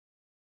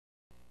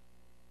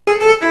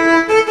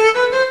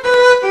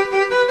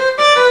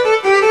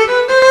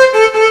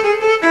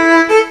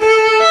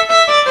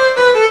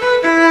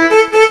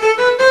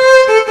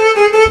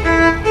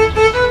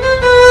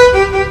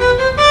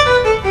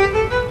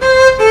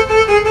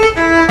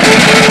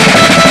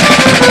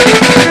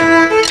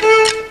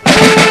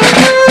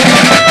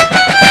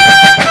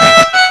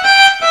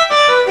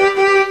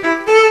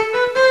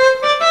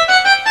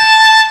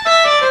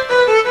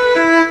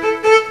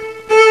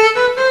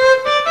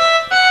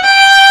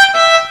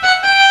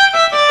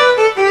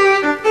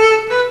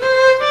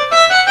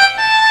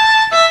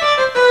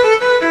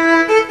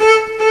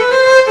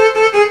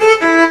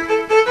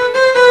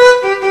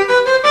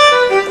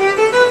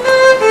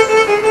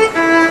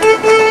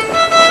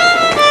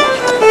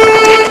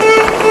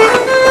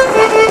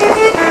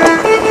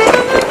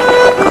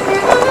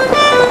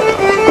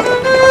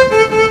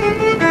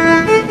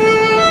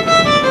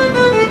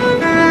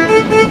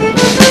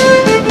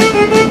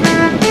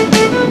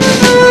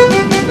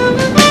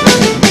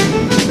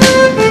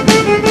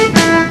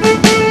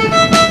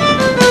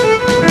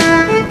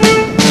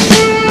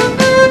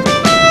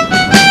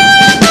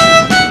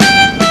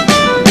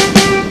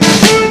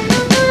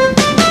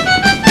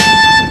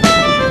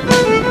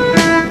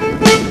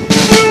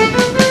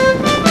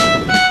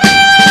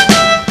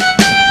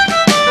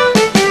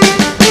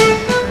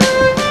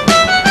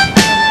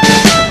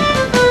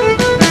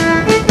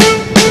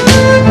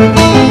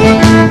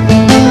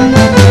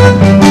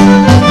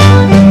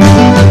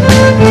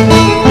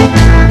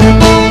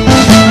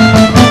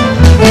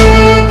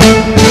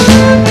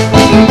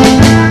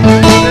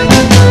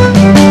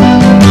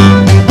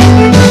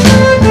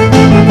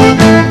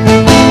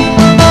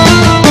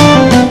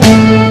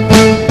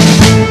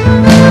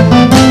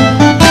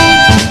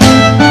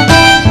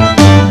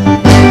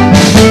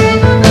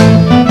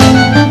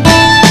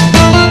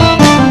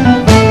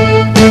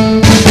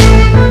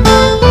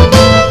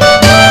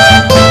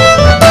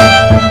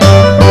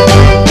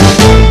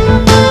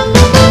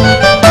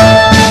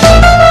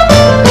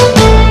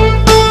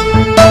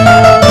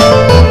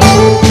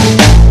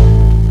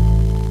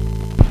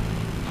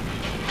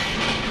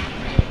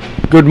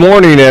Good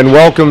morning and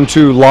welcome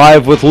to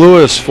Live with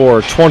Lewis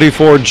for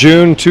 24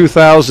 June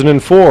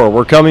 2004.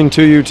 We're coming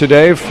to you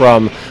today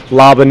from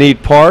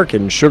Benite Park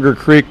in Sugar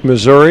Creek,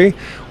 Missouri.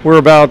 We're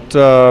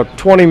about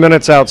 20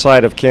 minutes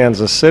outside of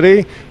Kansas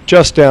City,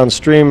 just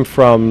downstream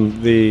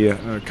from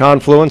the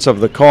confluence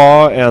of the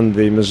Kaw and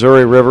the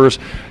Missouri rivers,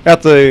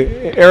 at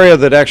the area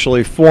that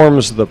actually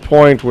forms the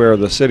point where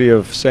the city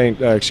of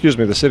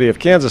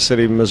Kansas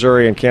City,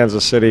 Missouri, and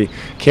Kansas City,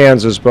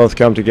 Kansas both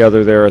come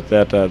together there at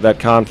that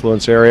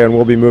confluence area, and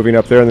we'll be moving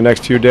up there in the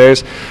next few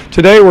days.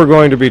 Today we're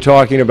going to be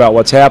talking about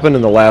what's happened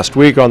in the last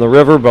week on the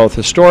river, both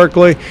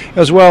historically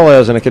as well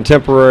as in a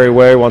contemporary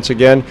way once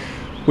again.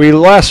 We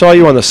last saw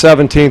you on the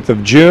 17th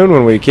of June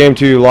when we came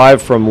to you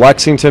live from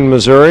Lexington,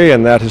 Missouri,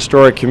 and that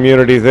historic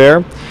community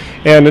there.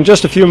 And in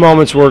just a few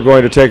moments, we're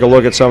going to take a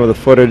look at some of the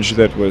footage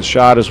that was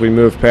shot as we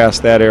move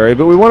past that area.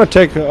 But we want to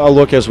take a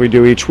look, as we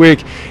do each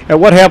week, at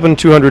what happened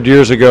 200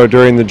 years ago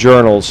during the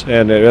journals,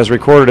 and as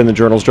recorded in the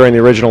journals during the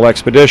original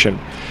expedition.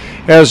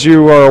 As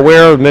you are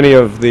aware, many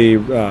of the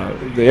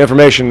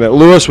information that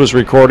Lewis was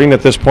recording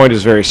at this point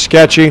is very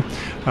sketchy.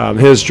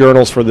 His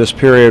journals for this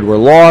period were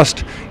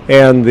lost,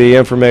 and the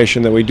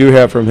information that we do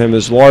have from him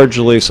is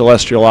largely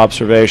celestial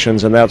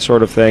observations and that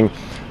sort of thing,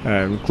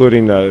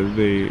 including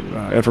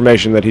the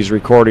information that he's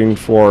recording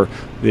for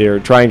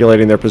their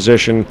triangulating their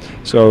position,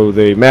 so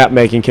the map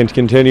making can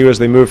continue as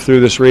they move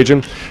through this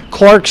region.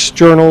 Clark's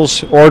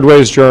journals,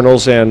 Ordway's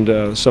journals,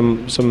 and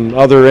some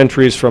other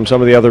entries from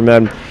some of the other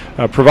men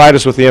provide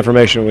us with the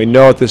information we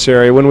know at this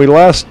area. When we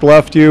last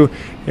left you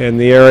in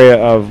the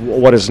area of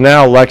what is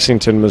now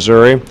Lexington,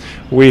 Missouri,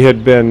 we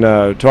had been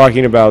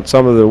talking about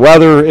some of the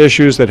weather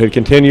issues that had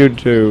continued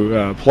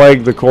to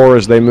plague the Corps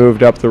as they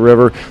moved up the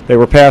river. They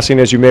were passing,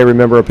 as you may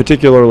remember, a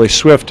particularly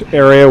swift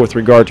area with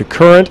regard to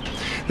current.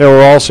 There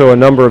were also a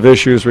number of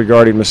issues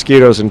regarding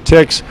mosquitoes and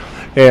ticks,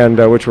 and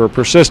which were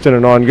persistent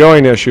and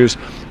ongoing issues.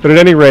 But at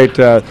any rate,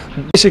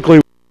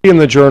 basically, in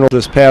the journal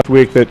this past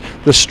week that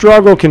the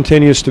struggle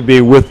continues to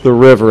be with the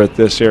river at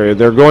this area.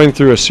 They're going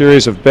through a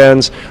series of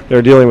bends.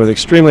 They're dealing with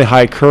extremely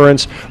high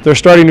currents. They're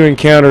starting to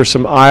encounter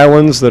some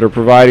islands that are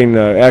providing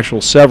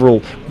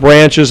several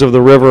branches of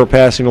the river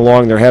passing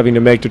along. They're having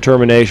to make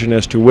determination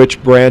as to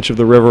which branch of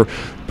the river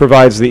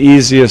provides the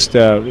easiest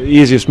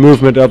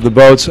movement of the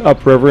boats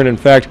upriver. And in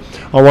fact,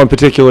 on one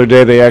particular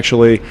day, they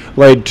actually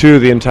laid to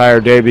the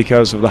entire day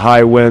because of the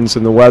high winds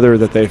and the weather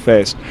that they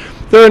faced.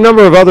 There are a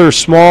number of other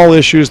small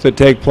issues that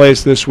take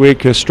place this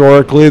week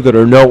historically that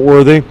are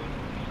noteworthy.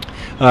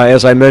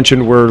 As I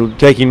mentioned, we're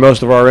taking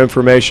most of our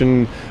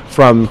information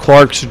from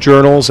Clark's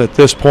journals at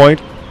this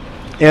point.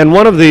 And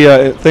one of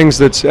the things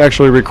that's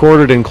actually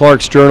recorded in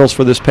Clark's journals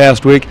for this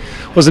past week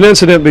was an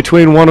incident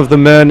between one of the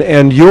men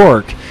and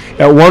York.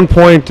 At one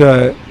point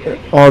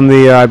on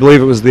the, I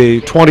believe it was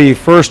the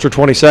 21st or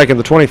 22nd,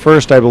 the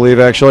 21st I believe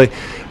actually,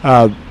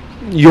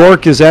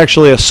 York is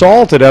actually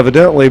assaulted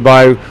evidently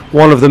by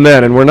one of the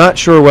men, and we're not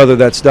sure whether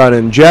that's done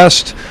in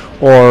jest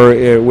or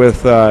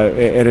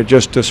and it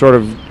just sort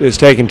of is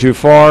taken too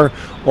far,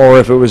 or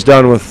if it was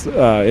done with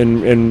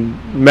in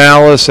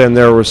malice and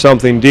there was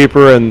something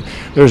deeper, and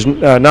there's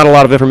not a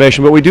lot of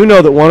information. But we do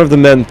know that one of the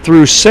men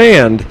threw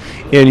sand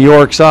in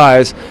York's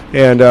eyes,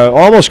 and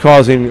almost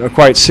causing a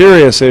quite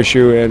serious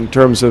issue in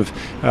terms of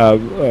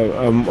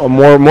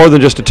more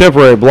than just a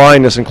temporary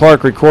blindness. And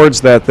Clark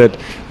records that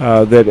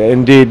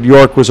indeed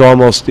York was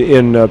almost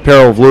in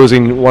peril of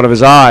losing one of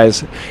his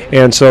eyes,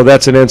 and so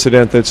that's an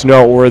incident that's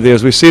noteworthy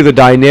as we see the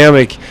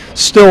dynamic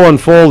still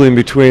unfolding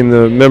between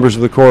the members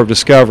of the Corps of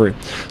Discovery.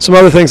 Some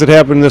other things that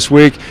happened this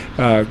week.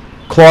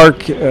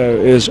 Clark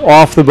is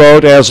off the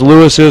boat, as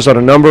Lewis is on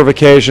a number of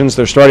occasions.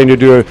 They're starting to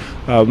do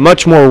a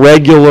much more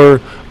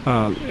regular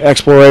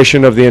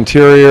exploration of the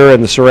interior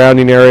and the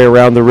surrounding area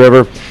around the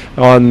river.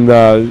 On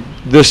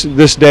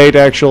this date,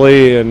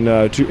 actually, in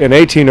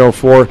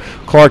 1804,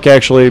 Clark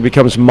actually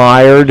becomes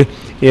mired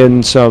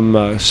in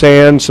some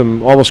sand,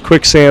 some almost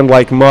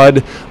quicksand-like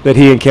mud that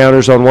he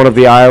encounters on one of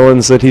the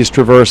islands that he's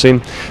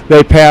traversing.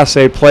 They pass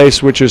a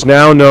place which is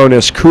now known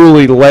as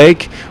Cooley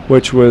Lake,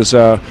 which was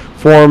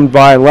formed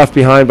by and left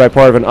behind by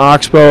part of an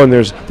oxbow, and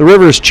the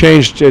river has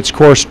changed its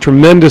course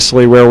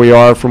tremendously where we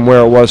are from where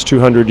it was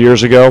 200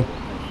 years ago.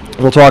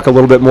 We'll talk a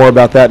little bit more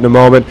about that in a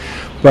moment.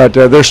 But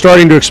they're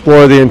starting to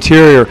explore the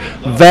interior.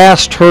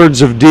 Vast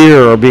herds of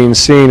deer are being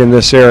seen in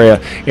this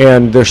area,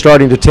 and they're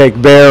starting to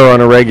take bear on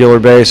a regular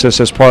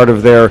basis as part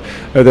of their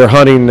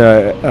hunting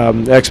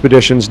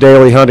expeditions,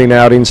 daily hunting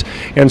outings.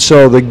 And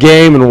so the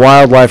game and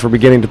wildlife are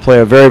beginning to play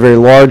a very, very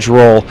large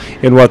role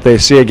in what they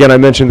see. Again, I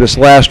mentioned this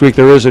last week.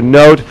 There is a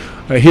note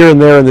here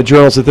and there in the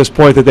journals at this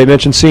point that they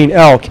mentioned seeing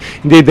elk.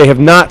 Indeed, they have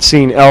not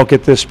seen elk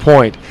at this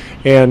point.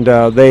 And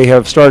they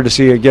have started to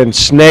see, again,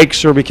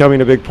 snakes are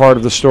becoming a big part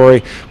of the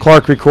story.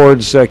 Clark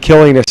records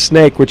killing a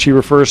snake, which he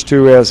refers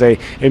to as a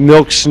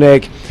milk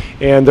snake.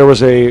 And there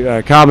was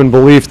a common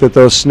belief that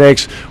those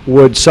snakes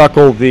would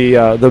suckle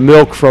the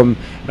milk from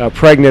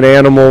pregnant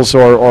animals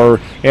or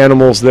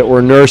animals that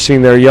were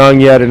nursing their young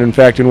yet. And in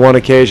fact, in one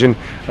occasion,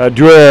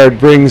 Druid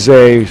brings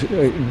a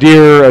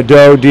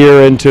doe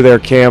deer into their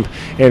camp,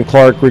 and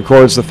Clark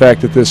records the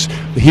fact that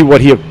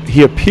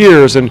he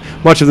appears, and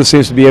much of this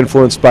seems to be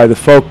influenced by the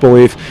folk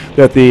belief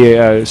that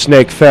the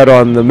snake fed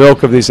on the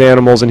milk of these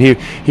animals, and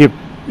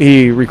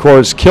he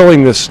records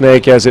killing this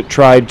snake as it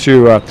tried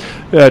to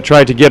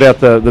get at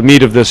the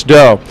meat of this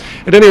doe.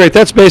 At any rate,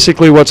 that's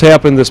basically what's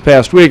happened this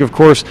past week. Of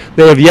course,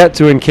 they have yet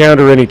to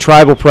encounter any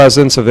tribal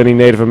presence of any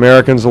Native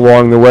Americans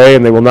along the way,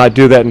 and they will not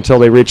do that until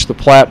they reach the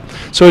Platte.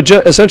 So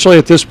essentially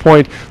at this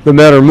point, the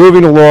men are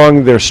moving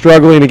along. They're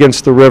struggling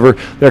against the river.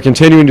 They're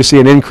continuing to see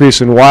an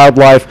increase in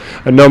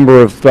wildlife. A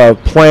number of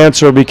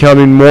plants are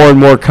becoming more and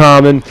more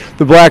common.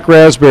 The black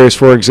raspberries,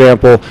 for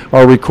example,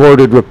 are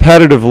recorded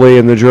repetitively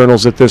in the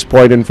journals at this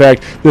point. In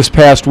fact, this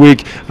past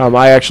week,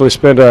 I actually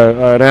spent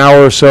an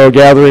hour or so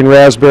gathering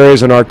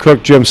raspberries, and our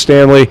cook Jim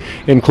Stanley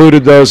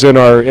included those in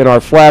our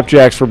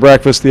flapjacks for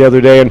breakfast the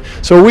other day. And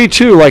so we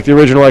too, like the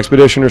original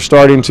expedition, are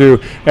starting to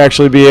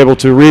actually be able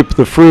to reap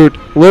the fruit,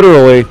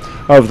 literally,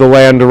 of the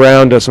land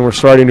around us, and we're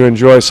starting to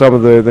enjoy some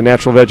of the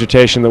natural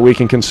vegetation that we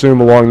can consume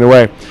along the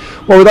way.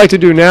 What we'd like to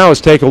do now is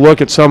take a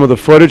look at some of the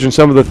footage and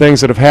some of the things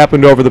that have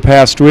happened over the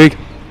past week.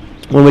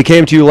 When we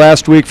came to you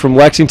last week from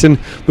Lexington,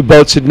 the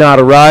boats had not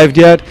arrived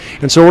yet,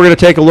 and so we're going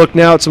to take a look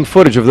now at some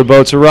footage of the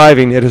boats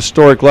arriving at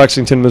historic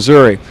Lexington,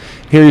 Missouri.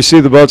 Here you see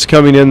the boats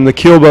coming in, the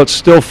keel boats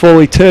still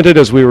fully tinted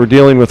as we were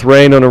dealing with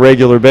rain on a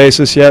regular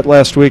basis yet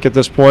last week at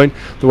this point.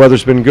 The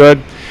weather's been good.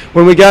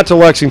 When we got to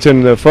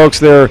Lexington, the folks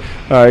there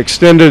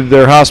extended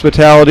their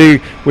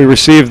hospitality. We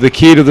received the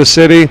key to the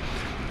city,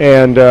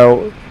 and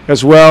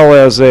as well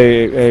as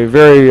a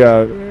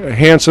very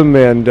handsome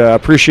and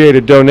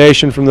appreciated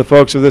donation from the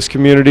folks of this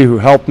community who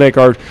helped make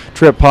our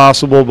trip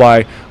possible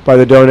by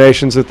the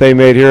donations that they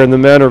made here, and the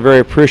men are very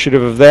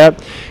appreciative of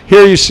that.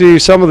 Here you see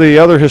some of the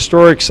other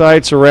historic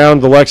sites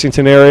around the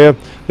Lexington area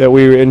that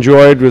we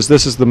enjoyed.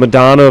 This is the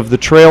Madonna of the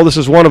Trail. This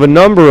is one of a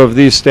number of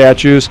these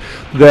statues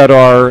that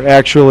are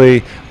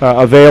actually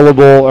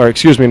available, or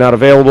excuse me, not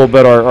available,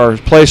 but are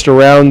placed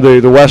around the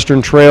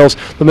western trails.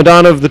 The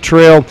Madonna of the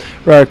Trail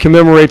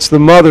commemorates the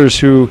mothers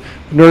who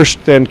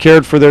nursed and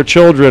cared for their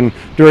children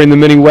during the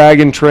many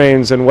wagon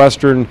trains and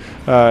western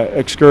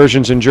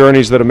excursions and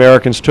journeys that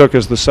Americans took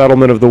as the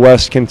settlement of the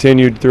West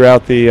continued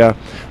throughout the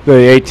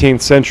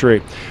 18th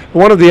century.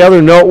 One of the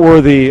other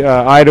noteworthy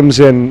items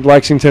in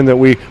Lexington that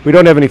we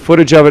don't have any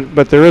footage of it,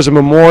 but there is a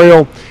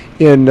memorial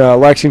in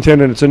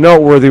Lexington, and it's a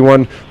noteworthy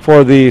one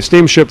for the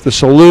steamship, the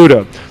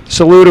Saluda. The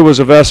Saluda was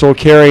a vessel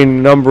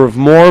carrying a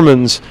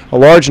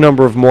large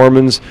number of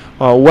Mormons,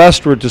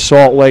 westward to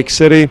Salt Lake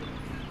City.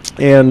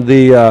 And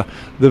the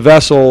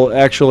vessel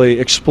actually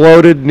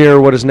exploded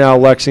near what is now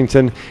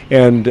Lexington,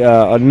 and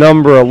a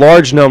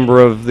large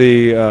number of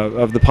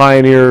the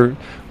pioneer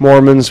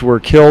Mormons were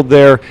killed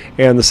there,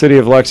 and the city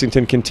of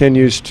Lexington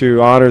continues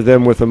to honor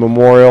them with a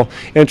memorial.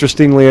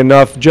 Interestingly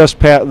enough, just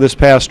this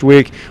past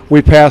week,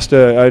 we passed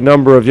a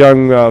number of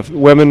young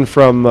women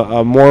from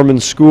a Mormon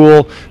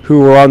school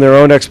who were on their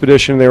own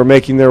expedition. They were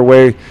making their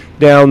way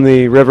down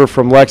the river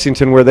from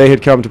Lexington, where they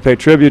had come to pay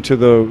tribute to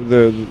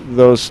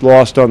those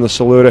lost on the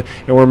Saluda,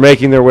 and were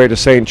making their way to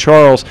St.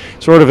 Charles,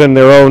 sort of in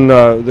their own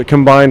the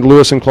combined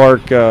Lewis and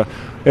Clark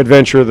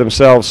adventure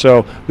themselves.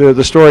 So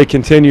the story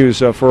continues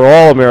for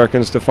all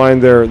Americans to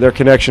find their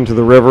connection to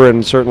the river,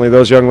 and certainly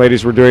those young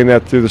ladies were doing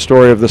that through the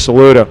story of the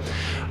Saluda.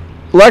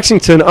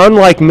 Lexington,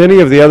 unlike many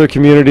of the other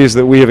communities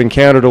that we have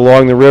encountered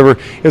along the river,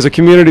 is a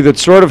community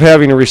that's sort of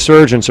having a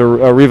resurgence, a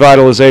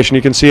revitalization.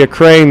 You can see a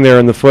crane there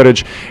in the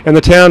footage, and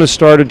the town has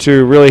started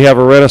to really have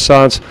a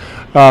renaissance.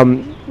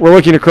 We're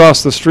looking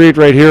across the street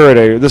right here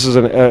at this is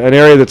an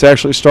area that's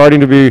actually starting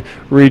to be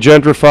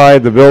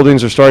regentrified. The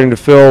buildings are starting to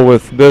fill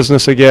with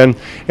business again.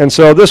 And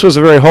so this was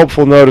a very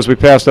hopeful note as we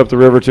passed up the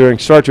river to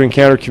start to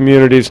encounter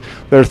communities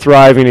that are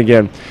thriving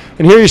again.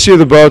 And here you see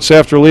the boats.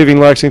 After leaving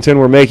Lexington,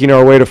 we're making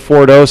our way to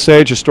Fort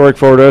Osage, historic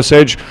Fort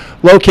Osage,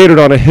 located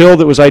on a hill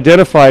that was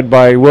identified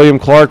by William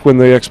Clark when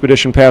the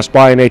expedition passed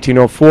by in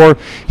 1804.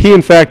 He,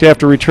 in fact,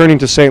 after returning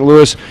to St.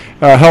 Louis,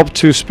 helped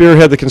to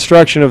spearhead the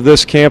construction of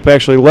this camp,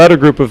 actually led a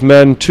group of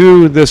men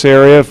to this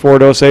area,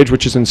 Fort Osage,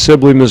 which is in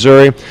Sibley,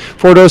 Missouri.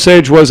 Fort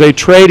Osage was a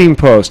trading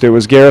post. It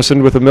was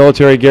garrisoned with a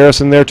military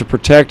garrison there to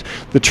protect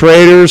the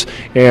traders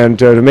and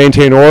to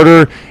maintain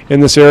order in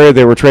this area.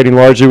 They were trading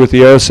largely with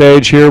the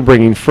Osage here,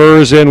 bringing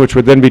furs in, which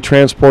would then be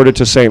transported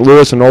to St.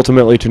 Louis and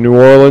ultimately to New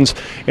Orleans,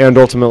 and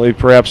ultimately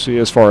perhaps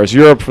as far as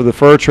Europe for the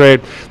fur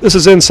trade. This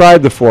is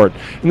inside the fort,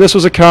 and this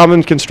was a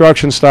common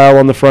construction style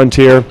on the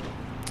frontier,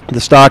 the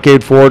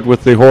stockade fort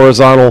with the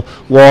horizontal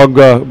log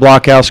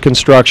blockhouse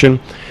construction.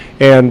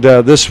 And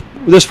this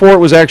fort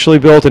was actually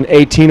built in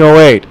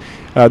 1808.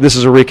 This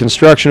is a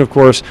reconstruction, of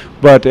course,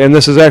 and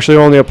this is actually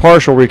only a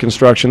partial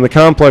reconstruction. The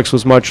complex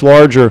was much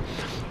larger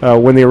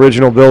when the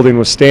original building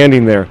was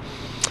standing there.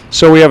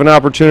 So we have an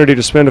opportunity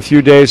to spend a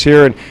few days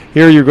here, and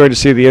here you're going to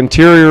see the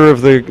interior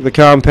of the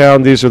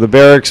compound. These are the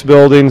barracks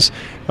buildings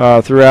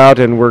throughout,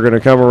 and we're going to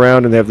come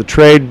around and they have the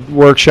trade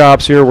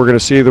workshops here. We're going to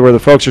see where the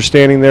folks are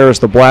standing there is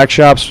the black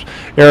shops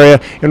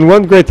area. And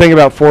one great thing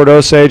about Fort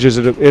Osage is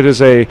it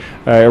is a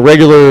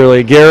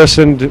regularly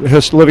garrisoned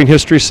living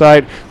history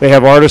site. They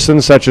have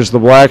artisans such as the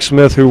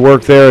blacksmith who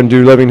work there and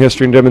do living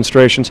history and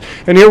demonstrations.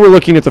 And here we're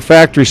looking at the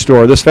factory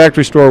store. This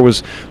factory store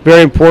was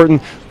very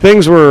important.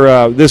 Things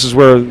were, this is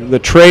where the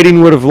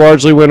trading would have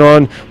largely went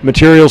on.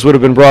 Materials would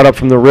have been brought up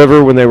from the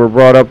river when they were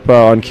brought up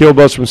on keel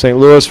boats from St.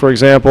 Louis, for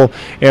example,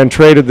 and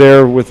traded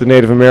there with the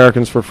Native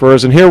Americans for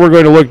furs. And here we're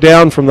going to look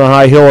down from the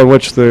high hill on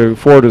which the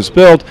fort is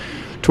built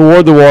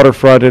toward the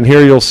waterfront, and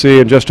here you'll see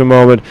in just a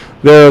moment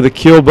there are the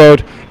keel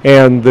boat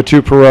and the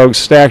two pirogues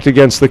stacked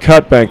against the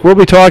cut bank. We'll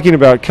be talking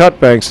about cut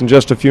banks in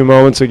just a few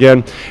moments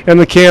again, and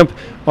the camp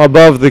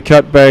above the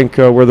cut bank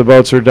where the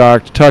boats are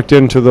docked, tucked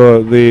into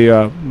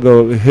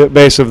the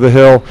base of the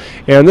hill.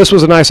 And this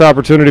was a nice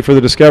opportunity for the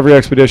Discovery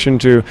Expedition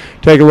to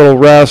take a little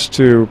rest,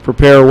 to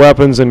prepare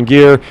weapons and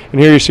gear. And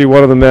here you see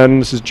one of the men.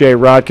 This is Jay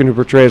Rotkin, who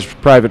portrays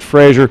Private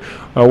Fraser,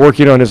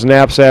 working on his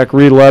knapsack,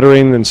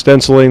 relettering and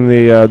stenciling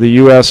the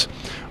U.S.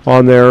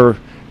 on there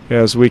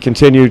as we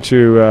continue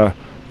to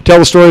tell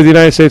the story of the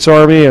United States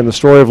Army and the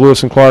story of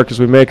Lewis and Clark as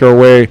we make our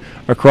way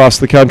across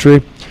the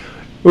country.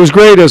 It was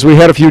great as we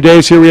had a few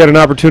days here. We had an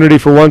opportunity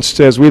for once,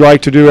 as we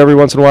like to do every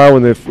once in a while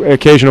when the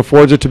occasion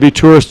affords it, to be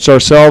tourists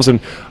ourselves, and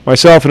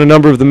myself and a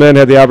number of the men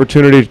had the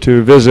opportunity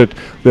to visit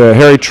the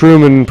Harry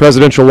Truman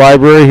Presidential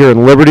Library here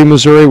in Liberty,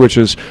 Missouri, which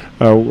is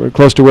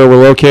close to where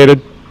we're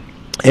located.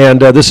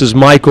 And this is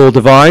Michael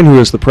Devine, who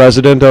is the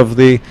president of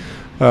the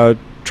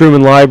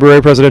Truman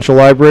Library, Presidential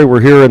Library. We're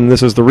here, and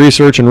this is the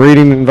research and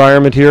reading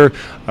environment here,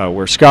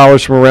 where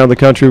scholars from around the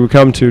country would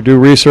come to do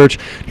research.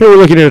 Here we're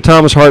looking at a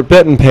Thomas Hart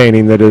Benton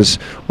painting that is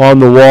on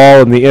the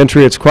wall in the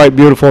entry. It's quite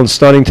beautiful and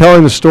stunning,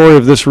 telling the story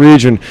of this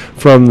region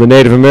from the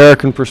Native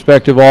American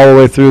perspective all the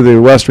way through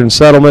the Western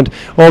settlement,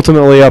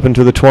 ultimately up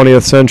into the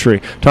 20th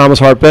century. Thomas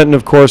Hart Benton,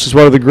 of course, is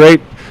one of the great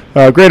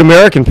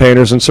American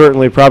painters, and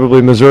certainly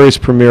probably Missouri's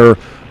premier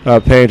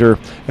painter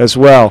as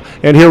well.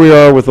 And here we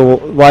are with a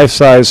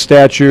life-size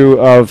statue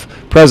of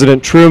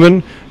President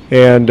Truman,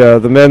 and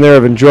the men there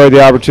have enjoyed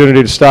the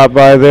opportunity to stop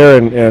by there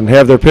and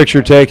have their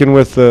picture taken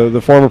with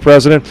the former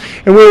president.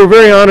 And we were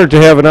very honored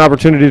to have an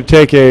opportunity to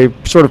take a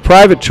sort of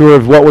private tour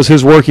of what was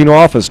his working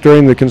office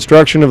during the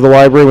construction of the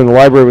library. When the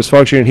library was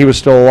functioning and he was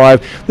still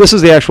alive, this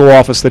is the actual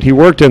office that he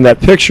worked in. That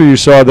picture you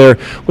saw there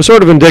was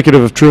sort of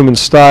indicative of Truman's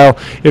style.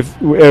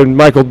 And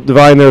Michael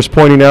Devine there is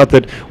pointing out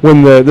that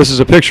when this is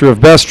a picture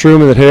of Bess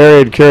Truman that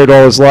Harry had carried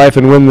all his life,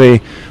 and when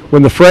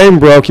when the frame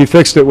broke, he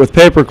fixed it with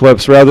paper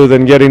clips rather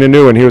than getting a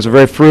new one. He was a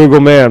very frugal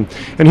man.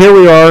 And here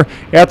we are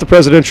at the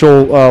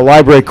Presidential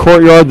Library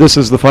courtyard. This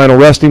is the final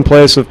resting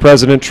place of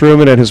President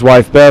Truman and his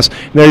wife Bess.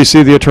 And there you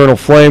see the eternal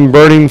flame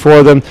burning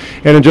for them.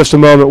 And in just a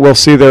moment, we'll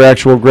see their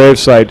actual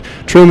gravesite.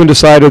 Truman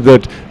decided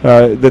that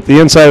that the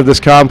inside of this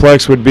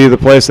complex would be the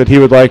place that he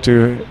would like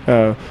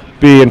to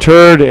be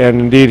interred, and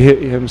indeed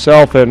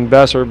himself and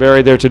Bess are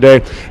buried there today.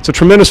 It's a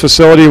tremendous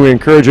facility. We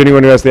encourage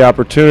anyone who has the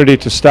opportunity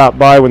to stop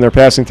by when they're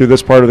passing through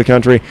this part of the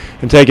country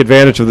and take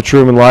advantage of the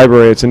Truman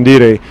Library. It's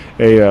indeed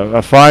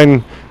a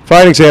fine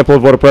example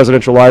of what a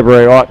presidential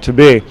library ought to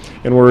be,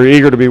 and we're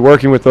eager to be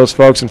working with those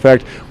folks. In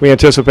fact, we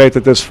anticipate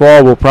that this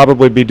fall we'll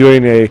probably be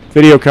doing a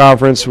video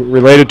conference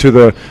related to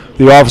the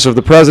Office of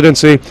the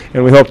Presidency,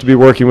 and we hope to be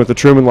working with the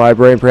Truman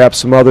Library and perhaps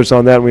some others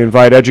on that. And we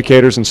invite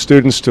educators and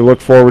students to look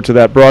forward to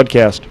that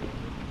broadcast.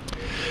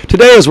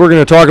 Today, as we're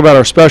going to talk about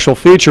our special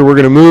feature, we're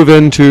going to move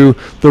into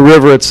the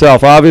river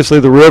itself. Obviously,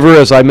 the river,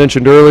 as I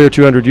mentioned earlier,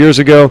 200 years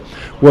ago,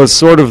 was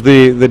sort of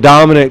the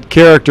dominant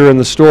character in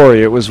the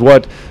story. It was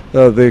what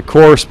the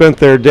Corps spent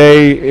their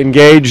day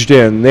engaged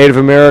in. Native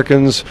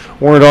Americans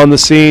weren't on the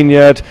scene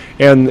yet,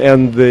 and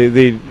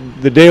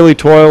the daily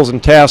toils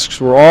and tasks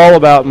were all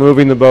about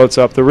moving the boats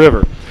up the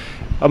river.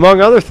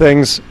 Among other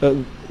things,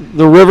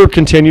 the river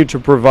continued to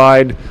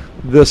provide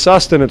the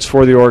sustenance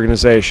for the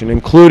organization,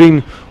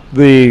 including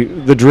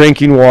the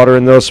drinking water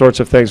and those sorts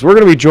of things. We're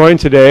going to be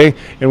joined today,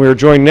 and we are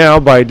joined now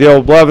by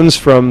Dale Blevins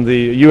from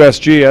the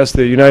USGS,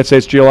 the United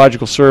States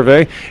Geological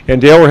Survey.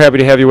 And Dale, we're happy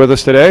to have you with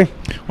us today.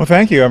 Well,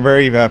 thank you. I'm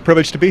very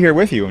privileged to be here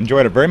with you.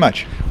 Enjoyed it very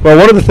much. Well,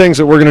 one of the things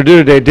that we're going to do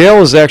today,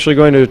 Dale is actually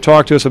going to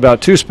talk to us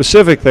about two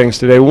specific things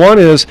today. One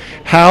is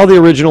how the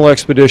original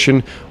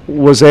expedition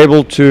was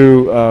able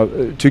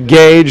to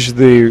gauge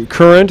the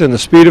current and the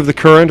speed of the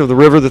current of the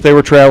river that they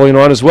were traveling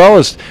on, as well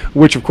as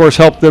which of course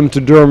helped them to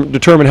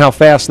determine how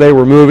fast they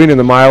were moving and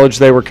the mileage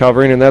they were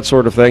covering and that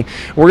sort of thing.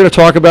 We're going to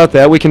talk about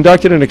that. We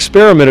conducted an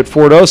experiment at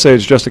Fort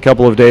Osage just a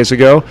couple of days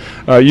ago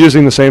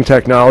using the same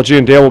technology,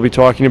 and Dale will be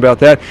talking about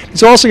that.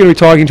 He's also going to be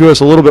talking to us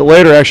a little bit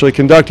later, actually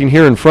conducting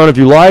here in front of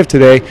you live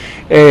today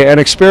an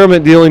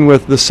experiment dealing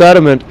with the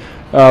sediment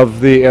of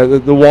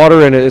the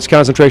water and its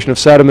concentration of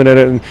sediment in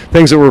it and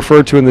things that were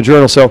referred to in the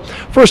journal. So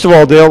first of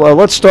all, Dale,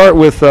 let's start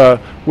with the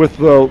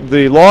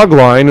log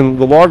line and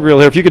the log reel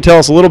here. If you could tell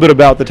us a little bit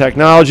about the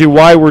technology,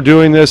 why we're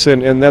doing this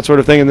and that sort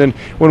of thing, and then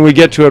when we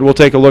get to it, we'll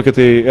take a look at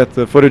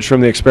the footage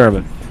from the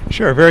experiment.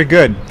 Sure, very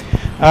good.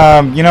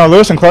 You know,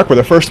 Lewis and Clark were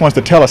the first ones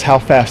to tell us how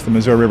fast the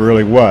Missouri River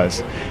really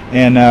was.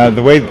 And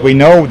the way we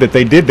know that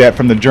they did that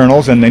from the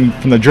journals, and then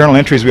from the journal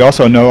entries we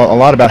also know a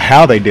lot about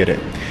how they did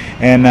it.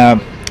 And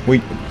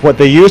what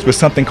they used was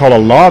something called a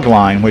log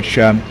line, which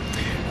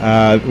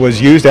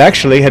was used,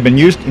 actually had been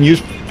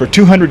used for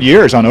 200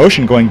 years on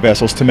ocean-going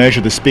vessels to measure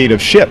the speed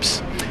of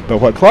ships. But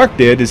what Clark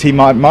did is he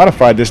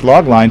modified this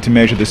log line to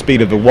measure the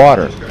speed of the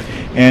water.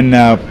 And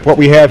what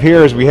we have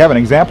here is we have an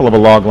example of a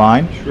log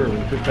line. Sure,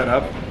 we'll pick that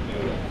up.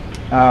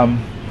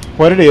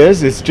 What it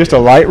is just a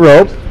light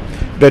rope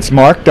that's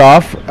marked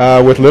off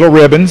with little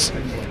ribbons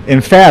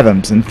in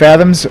fathoms. And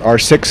fathoms are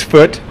 6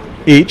 foot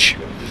each.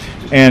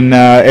 And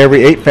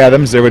every 8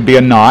 fathoms there would be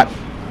a knot,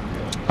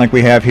 like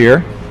we have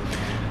here.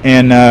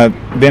 And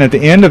then at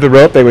the end of the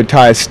rope they would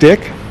tie a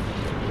stick,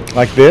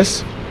 like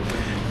this.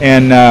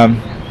 And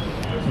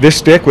this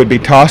stick would be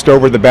tossed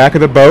over the back of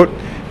the boat,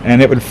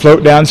 and it would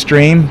float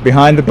downstream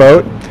behind the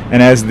boat.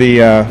 And as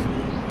the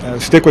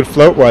stick would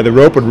float, while the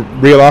rope would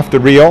reel off the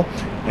reel,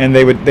 and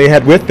they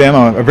had with them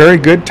a very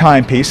good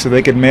timepiece, so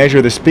they could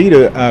measure the speed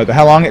of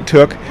how long it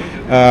took,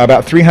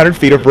 about 300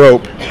 feet of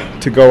rope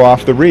to go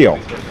off the reel.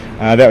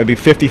 That would be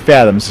 50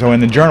 fathoms. So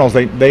in the journals,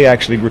 they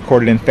actually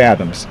recorded in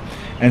fathoms.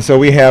 And so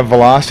we have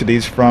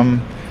velocities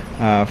from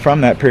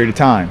that period of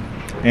time.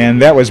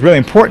 And that was really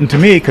important to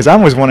me because I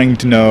was wanting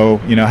to know,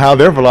 how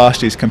their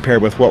velocities compare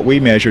with what we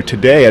measure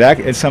today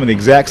at some of the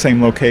exact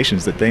same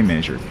locations that they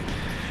measured.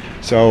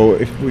 So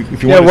if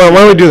you want why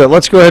don't we do that?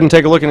 Let's go ahead and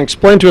take a look and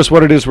explain to us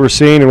what it is we're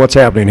seeing and what's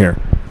happening here.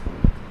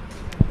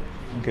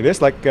 Okay,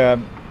 this, like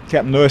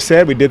Captain Lewis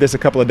said, we did this a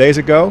couple of days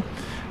ago.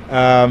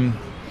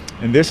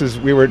 And this is,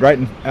 we were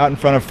out in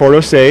front of Fort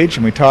Osage,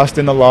 and we tossed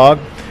in the log,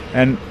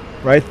 and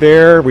right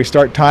there we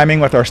start timing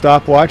with our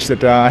stopwatch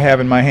that I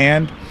have in my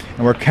hand,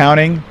 and we're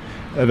counting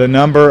the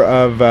number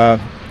of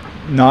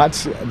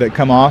knots that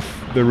come off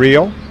the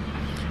reel,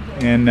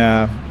 and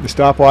the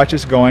stopwatch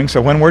is going.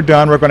 So when we're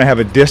done, we're going to have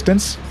a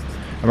distance,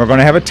 and we're going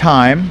to have a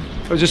time.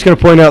 I was just going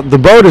to point out the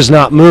boat is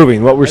not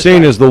moving. What we're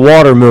seeing is the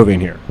water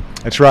moving here.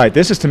 That's right.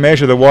 This is to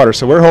measure the water,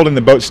 so we're holding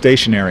the boat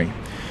stationary.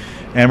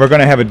 And we're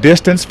going to have a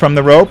distance from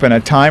the rope and a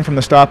time from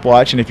the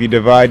stopwatch, and if you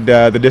divide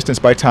the distance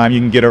by time, you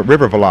can get a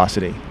river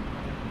velocity.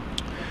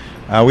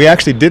 We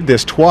actually did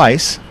this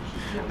twice.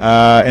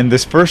 And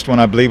this first one,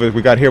 I believe,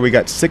 we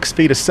got 6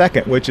 feet a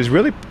second, which is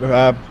really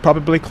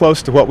probably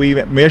close to what we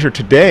measure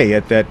today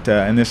at that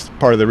in this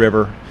part of the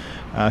river.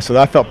 So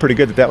I felt pretty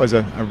good that was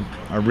a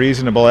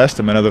reasonable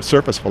estimate of the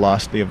surface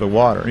velocity of the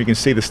water. You can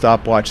see the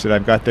stopwatch that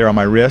I've got there on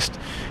my wrist.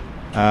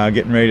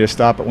 getting ready to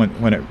stop it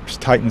when it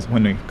tightens,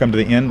 when we come to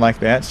the end like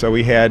that. So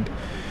we had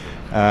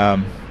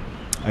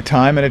a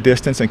time and a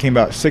distance, and came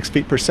about 6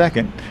 feet per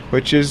second,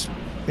 which is,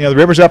 you know, the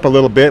river's up a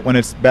little bit. When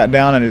it's back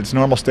down at its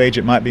normal stage,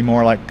 it might be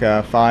more like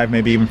 5,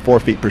 maybe even 4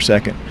 feet per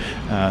second.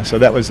 So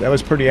that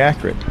was pretty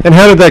accurate. And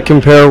how did that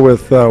compare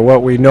with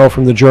what we know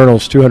from the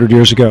journals 200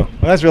 years ago?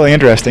 Well, that's really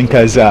interesting,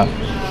 because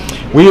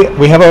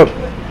we have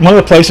one of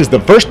the places, the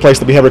first place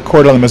that we have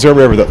recorded on the Missouri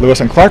River that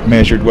Lewis and Clark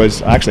measured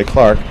was actually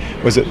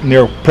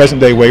near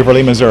present-day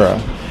Waverly,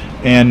 Missouri.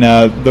 And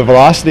the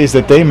velocities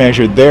that they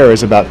measured there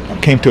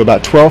came to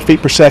about 12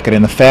 feet per second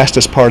in the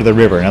fastest part of the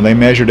river. Now, they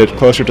measured it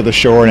closer to the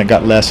shore, and it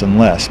got less and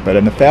less. But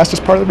in the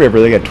fastest part of the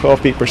river, they got 12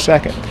 feet per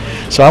second.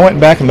 So I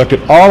went back and looked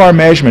at all our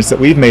measurements that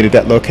we've made at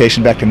that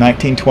location back to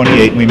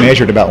 1928, and we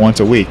measured about once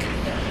a week.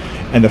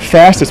 And the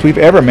fastest we've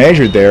ever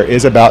measured there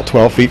is about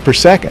 12 feet per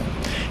second.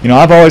 You know,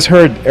 I've always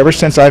heard, ever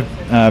since I've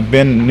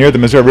been near the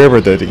Missouri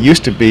River, that it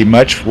used to be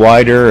much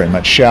wider and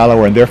much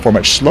shallower and therefore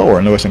much slower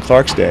in Lewis and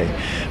Clark's day.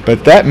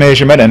 But that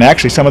measurement, and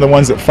actually some of the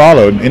ones that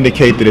followed,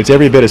 indicate that it's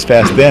every bit as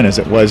fast then as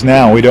it was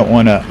now. We don't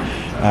want to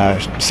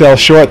sell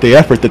short the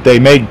effort that they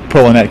made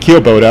pulling that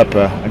keelboat up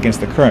against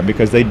the current,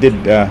 because they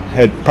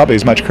had probably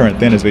as much current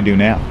then as we do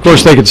now. Of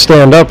course, they could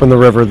stand up in the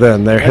river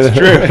then. That's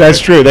true. That's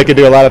true. They could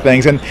do a lot of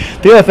things. And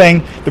the other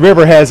thing, the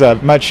river has a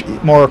much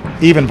more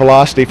even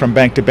velocity from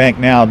bank to bank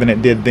now than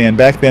it did then.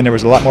 Back then, there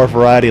was a lot more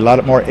variety, a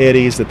lot more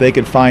eddies, that they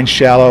could find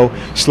shallow,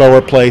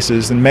 slower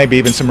places, and maybe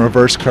even some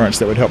reverse currents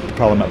that would help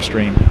propel them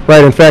upstream.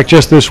 Right. In fact,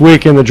 just this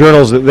week in the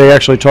journals, they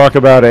actually talk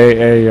about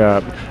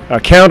a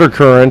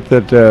countercurrent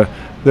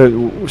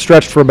that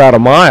stretched for about a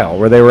mile,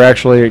 where they were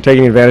actually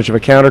taking advantage of a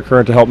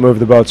countercurrent to help move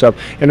the boats up.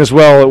 And as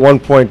well, at one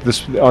point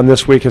on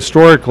this week,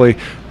 historically,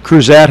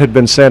 Cruzat had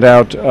been sent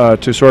out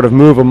to sort of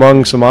move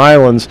among some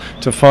islands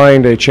to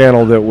find a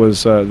channel that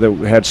was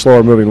that had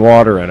slower moving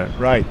water in it.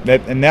 Right,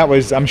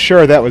 I'm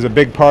sure that was a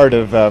big part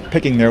of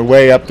picking their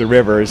way up the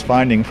river, is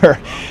finding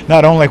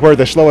not only where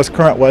the slowest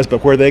current was,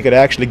 but where they could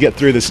actually get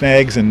through the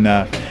snags and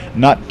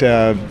not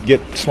get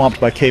swamped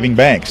by caving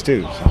banks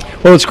too.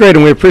 Well, it's great,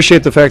 and we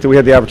appreciate the fact that we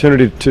had the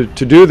opportunity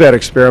to do that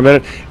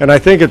experiment. And I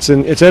think it's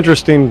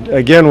interesting.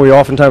 Again, we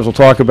oftentimes will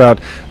talk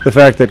about the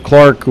fact that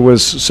Clark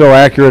was so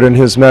accurate in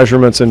his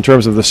measurements in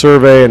terms of the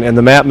survey and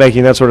the map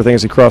making, that sort of thing,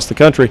 as he crossed the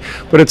country.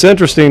 But it's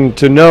interesting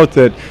to note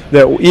that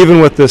even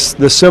with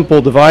this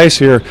simple device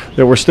here,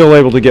 that we're still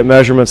able to get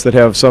measurements that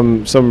have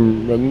some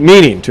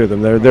meaning to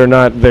them.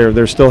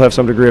 They still have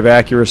some degree of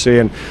accuracy,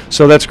 and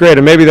so that's great.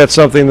 And maybe that's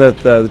something that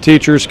the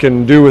teachers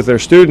can do with their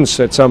students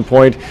at some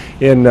point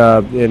in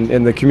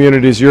the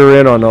communities you're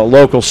in, on a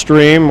local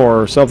stream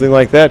or something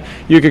like that.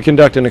 You could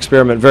conduct an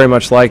experiment very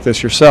much like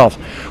this yourself.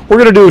 We're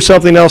going to do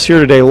something else here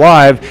today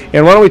live,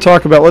 and why don't we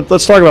talk about,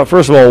 let's talk about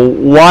first of all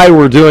why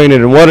we're doing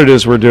it and what it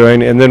is we're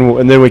doing, and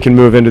then we can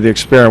move into the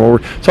experiment.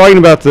 We're talking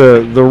about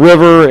the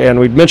river, and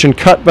we mentioned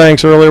cut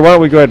banks earlier. Why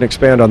don't we go ahead and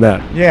expand on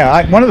that?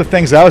 Yeah, one of the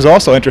things I was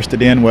also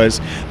interested in was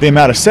the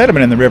amount of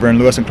sediment in the river in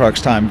Lewis and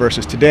Clark's time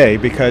versus today,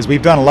 because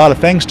we've done a lot of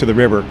things to the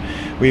river.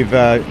 We've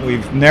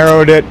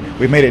narrowed it,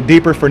 we've made it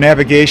deeper for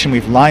navigation,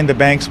 we've lined the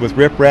banks with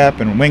riprap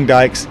and wing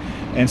dikes,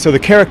 and so the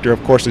character,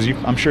 of course, as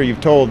I'm sure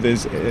you've told,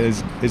 is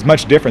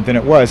much different than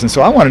it was. And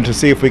so I wanted to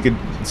see if we could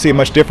see a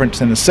much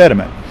difference in the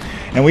sediment.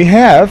 And we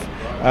have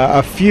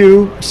a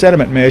few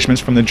sediment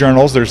measurements from the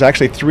journals. There's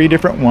actually 3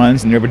 different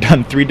ones, and they were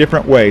done 3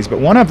 different ways.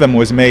 But one of them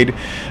was made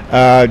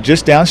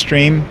just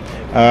downstream,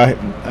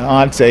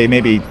 I'd say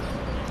maybe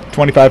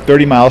 25,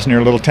 30 miles near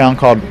a little town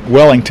called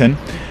Wellington.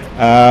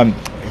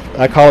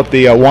 I call it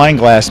the wine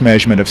glass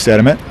measurement of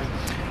sediment.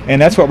 And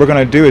that's what we're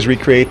going to do, is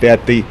recreate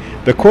that.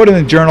 The quote in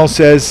the journal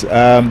says,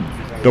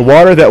 the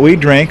water that we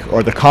drink,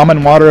 or the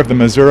common water of the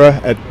Missouri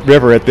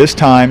River at this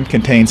time,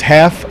 contains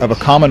half of a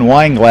common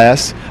wine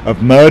glass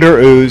of mud or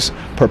ooze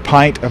per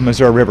pint of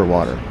Missouri River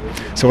water.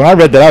 So when I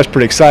read that, I was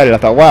pretty excited. I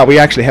thought, wow, we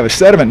actually have a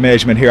sediment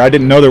measurement here. I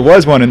didn't know there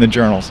was one in the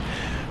journals.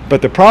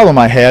 But the problem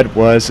I had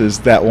is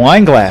that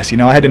wine glass. You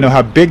know, I had to know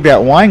how big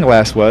that wine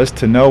glass was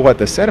to know what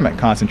the sediment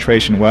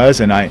concentration was,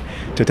 and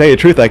to tell you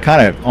the truth, I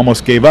kind of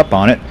almost gave up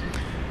on it.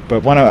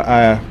 But when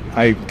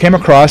I came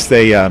across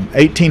the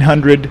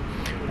 1800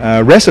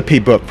 recipe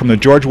book from the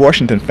George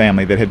Washington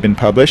family that had been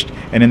published,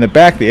 and in the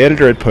back the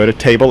editor had put a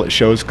table that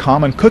shows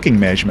common cooking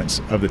measurements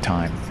of the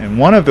time. And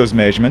one of those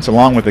measurements,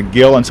 along with a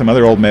gill and some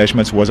other old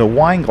measurements, was a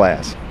wine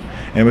glass.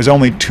 And it was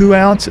only 2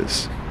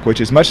 ounces, which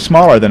is much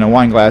smaller than a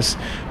wine glass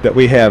that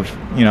we have.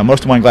 You know,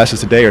 most wine glasses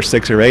today are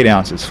 6 or 8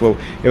 ounces. So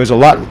it was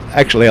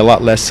actually a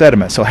lot less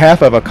sediment. So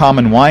half of a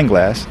common wine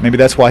glass, maybe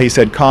that's why he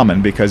said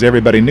common, because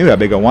everybody knew how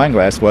big a wine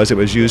glass was. It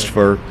was used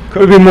for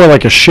cooking. It would be more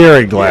like a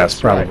sherry glass,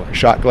 yes, probably. Right. A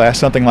shot glass,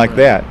 something like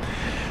that.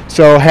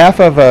 So half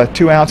of a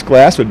 2-ounce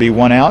glass would be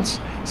 1 ounce.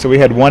 So we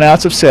had 1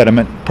 ounce of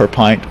sediment per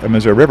pint of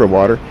Missouri River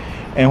water.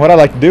 And what I'd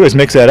like to do is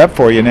mix that up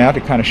for you now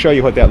to kind of show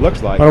you what that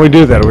looks like. Why don't we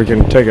do that? We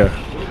can take a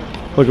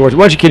look at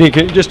what can you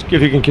just,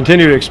 if you can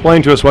continue to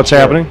explain to us what's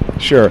happening?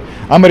 Sure.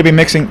 I'm going to be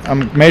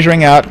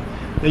measuring out.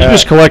 You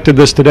just collected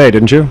this today,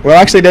 didn't you? Well,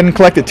 actually, I didn't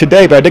collect it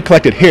today, but I did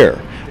collect it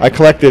here. I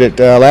collected it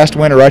last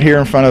winter right here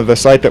in front of the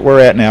site that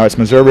we're at now. It's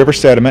Missouri River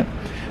sediment.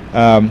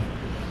 Real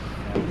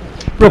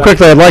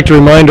quickly, I'd like to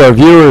remind our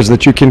viewers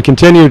that you can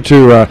continue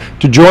to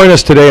join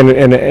us today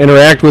and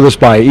interact with us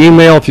by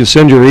email. If you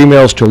send your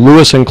emails to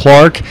Lewis and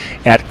Clark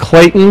at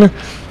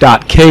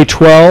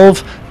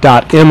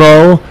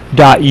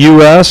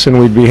clayton.k12.mo.us, and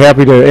we'd be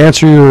happy to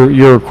answer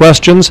your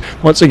questions.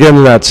 Once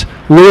again, that's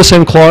Lewis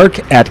and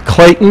Clark at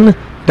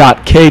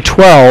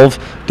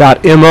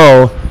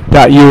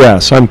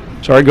clayton.k12.mo.us. I'm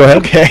sorry, go ahead.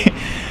 Okay.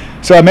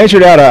 So I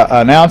measured out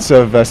an ounce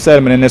of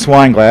sediment in this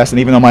wine glass, and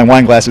even though my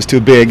wine glass is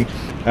too big,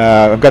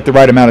 I've got the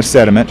right amount of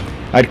sediment.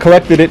 I'd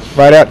collected it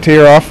right out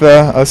here off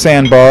a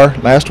sandbar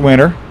last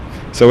winter,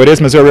 so it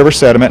is Missouri River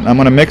sediment. I'm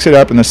going to mix it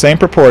up in the same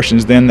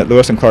proportions then that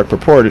Lewis and Clark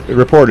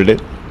reported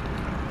it.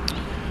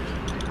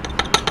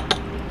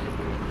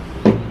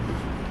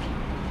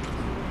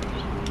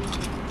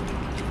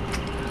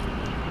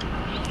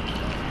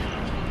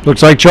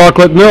 Looks like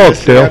chocolate milk,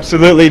 Yes, Dale. it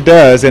absolutely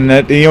does, and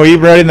that, you know,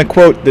 even right in the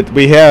quote that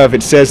we have,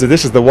 it says that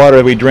this is the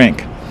water we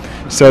drink.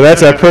 So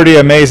that's a pretty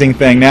amazing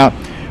thing. Now,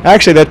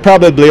 actually, that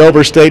probably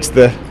overstates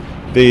the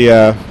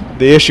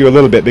issue a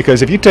little bit,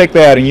 because if you take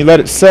that and you let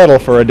it settle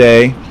for a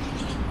day,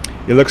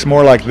 it looks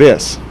more like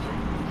this,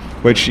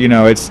 which, you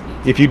know, it's,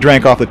 if you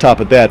drank off the top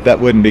of that, that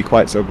wouldn't be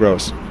quite so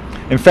gross.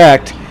 In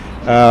fact,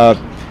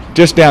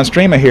 just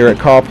downstream of here at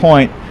Call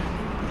Point,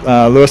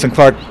 Lewis and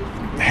Clark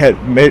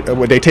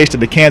they tasted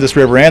the Kansas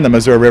River and the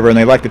Missouri River, and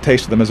they liked the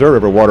taste of the Missouri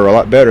River water a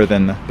lot better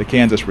than the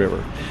Kansas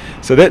River.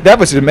 So that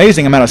was an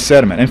amazing amount of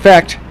sediment. In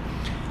fact,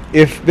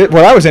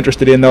 what I was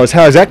interested in, though, is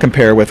how does that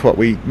compare with what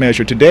we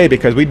measure today,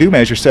 because we do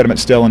measure sediment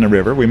still in the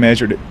river. We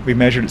measured it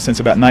since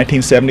about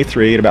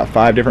 1973 at about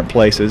 5 different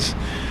places,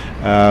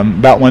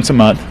 about once a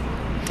month.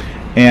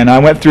 And I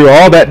went through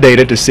all that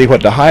data to see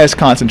what the highest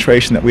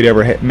concentration that we'd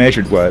ever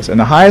measured was. And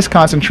the highest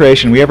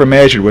concentration we ever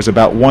measured was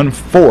about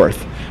 1/4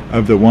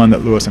 of the one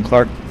that Lewis and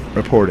Clark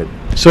reported.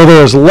 So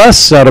there's less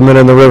sediment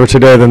in the river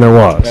today than there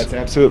was.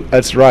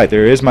 That's right.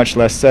 There is much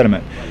less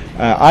sediment.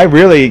 I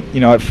really,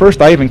 you know, at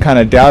first I even kind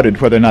of doubted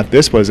whether or not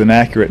this was an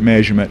accurate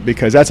measurement,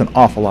 because that's an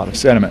awful lot of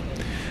sediment.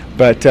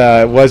 But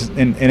it was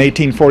in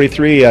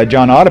 1843,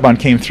 John Audubon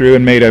came through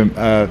and made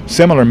a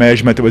similar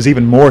measurement that was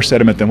even more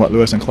sediment than what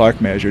Lewis and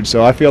Clark measured.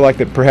 So I feel like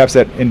that perhaps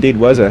that indeed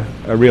was a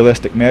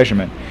realistic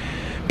measurement.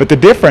 But the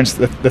difference,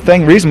 the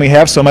reason we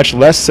have so much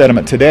less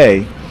sediment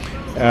today,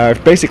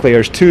 basically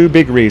there's 2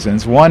 big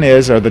reasons. One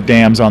are the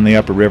dams on the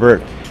upper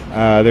river.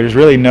 There's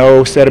really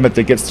no sediment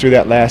that gets through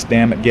that last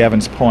dam at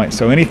Gavin's Point.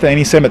 So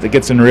any sediment that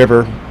gets in the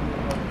river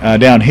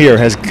down here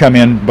has come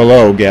in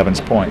below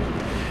Gavin's Point.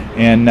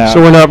 And so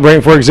we're not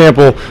bringing, for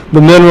example, the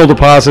mineral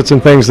deposits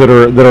and things that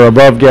are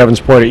above Gavin's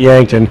Point at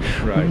Yankton.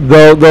 Right.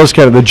 Those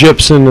kind of the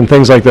gypsum and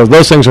things like those.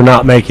 Those things are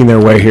not making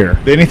their way here.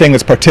 Anything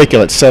that's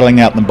particulate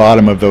settling out in the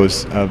bottom of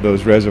those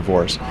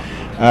reservoirs.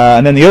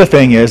 And then the other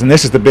thing is, and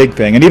this is the big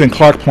thing, and even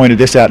Clark pointed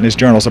this out in his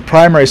journals, the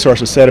primary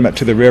source of sediment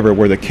to the river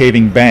were the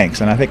caving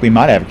banks, and I think we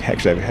might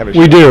actually have it.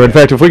 We do. In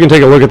fact, if we can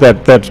take a look at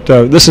that,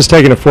 this is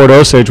taken at Fort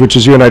Osage, which,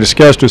 as you and I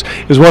discussed, is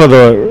one of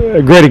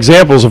the great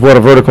examples of what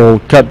a vertical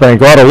cut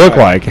bank ought to look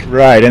like.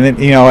 Right, and then,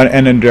 you know,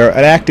 and under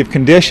an active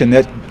condition,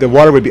 that the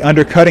water would be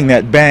undercutting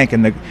that bank,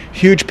 and the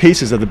huge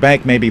pieces of the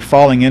bank may be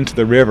falling into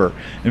the river.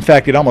 In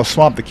fact, it almost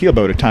swamped the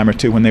keelboat a time or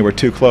two when they were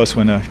too close,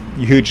 when a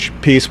huge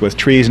piece with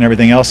trees and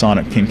everything else on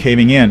it came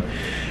caving in.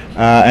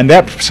 And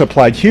that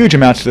supplied huge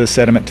amounts of the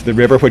sediment to the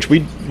river, which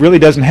really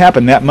doesn't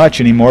happen that much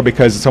anymore,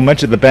 because so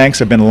much of the banks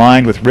have been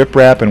lined with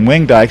riprap and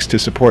wing dikes to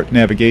support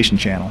navigation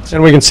channels.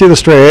 And we can see the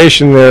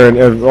striation there,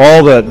 and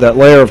all that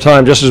layer of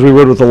time, just as we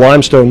would with the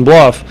limestone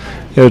bluff.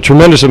 A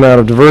tremendous amount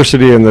of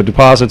diversity in the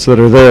deposits that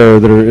are there,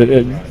 that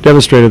are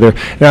demonstrated there.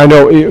 Now, I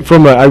know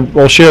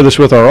I'll share this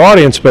with our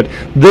audience, but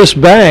this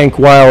bank,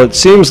 while it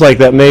seems like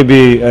that may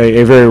be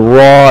a very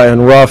raw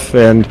and rough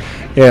and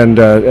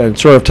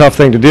sort of tough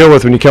thing to deal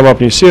with when you come up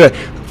and you see that,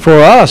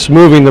 for us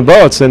moving the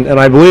boats, and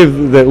I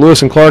believe that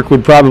Lewis and Clark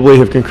would probably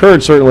have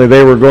concurred, certainly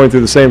they were going through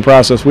the same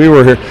process we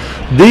were here,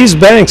 these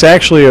banks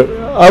actually,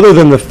 other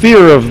than the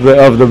fear of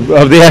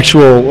the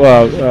actual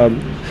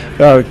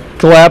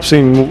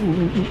collapsing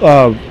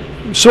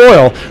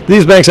soil,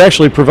 these banks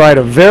actually provide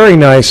a very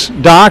nice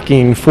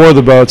docking for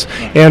the boats.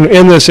 And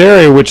in this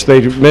area, which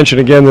they mentioned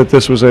again that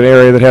this was an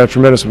area that had a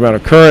tremendous amount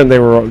of current, they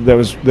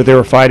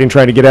were fighting,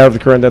 trying to get out of the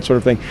current, that sort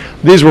of thing.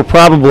 These were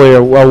probably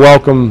a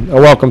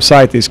welcome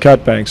sight, these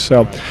cut banks.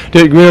 So,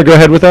 do you want to go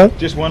ahead with that?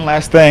 Just one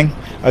last thing.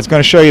 I was going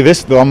to show you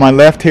this. On my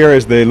left here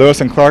is the Lewis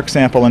and Clark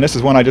sample, and this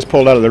is one I just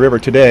pulled out of the river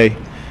today.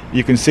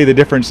 You can see the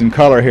difference in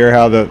color here,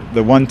 how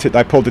the one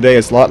I pulled today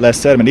is a lot less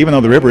sediment, even though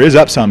the river is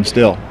up some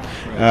still,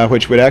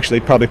 which would actually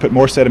probably put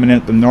more sediment in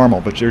it than normal,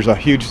 but there's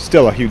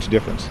still a huge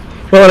difference.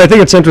 Well, and I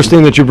think it's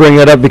interesting that you bring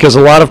that up, because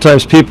a lot of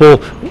times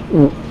people,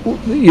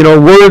 you know,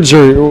 words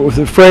or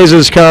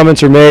phrases,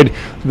 comments are made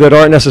that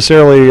aren't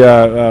necessarily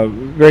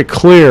very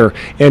clear,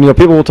 and, you know,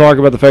 people will talk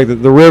about the fact that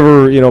the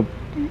river, you know,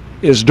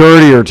 is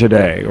dirtier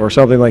today or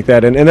something like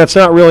that. And that's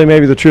not really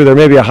maybe the truth. There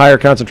may be a higher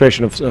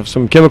concentration of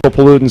some chemical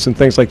pollutants and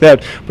things like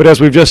that. But as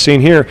we've just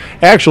seen here,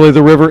 actually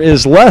the river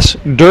is less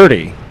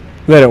dirty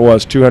than it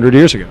was 200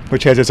 years ago.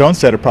 Which has its own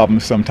set of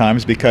problems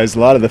sometimes, because a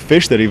lot of the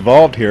fish that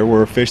evolved here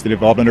were fish that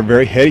evolved under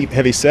very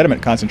heavy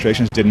sediment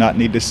concentrations, did not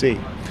need to see.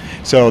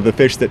 So the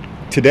fish that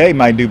today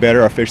might do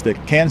better are fish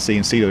that can see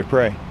and see their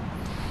prey.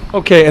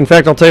 Okay, in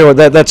fact, I'll tell you what,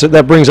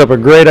 that brings up a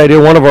great idea.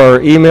 One of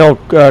our email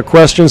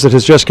questions that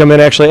has just come in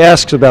actually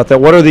asks about that.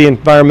 What are the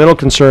environmental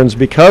concerns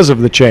because of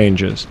the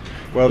changes?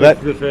 Well,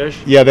 the fish?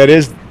 Yeah, that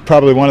is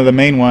probably one of the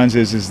main ones,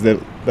 is that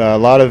a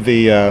lot of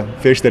the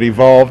fish that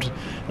evolved,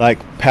 like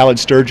pallid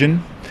sturgeon,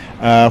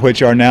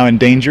 which are now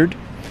endangered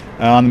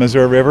on the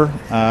Missouri River,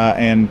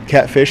 and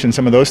catfish and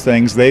some of those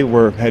things, they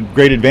had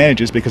great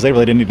advantages because they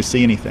really didn't need to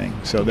see anything.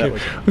 So that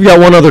was. We've got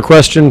one other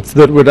question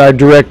that I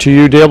direct to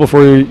you, Dale,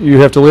 before you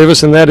have to leave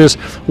us, and that is,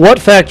 what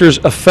factors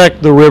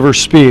affect the river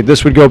speed?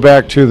 This would go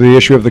back to the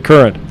issue of the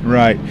current.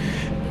 Right.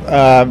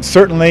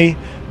 Certainly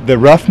the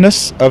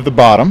roughness of the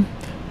bottom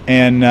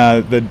and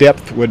the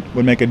depth would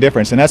make a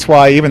difference. And that's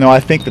why, even though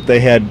I think that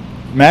they had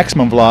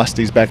maximum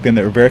velocities back then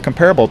that were very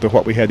comparable to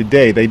what we had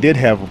today, they did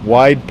have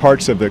wide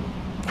parts of the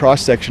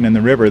cross-section in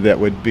the river that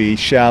would be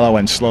shallow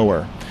and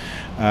slower.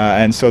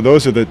 And so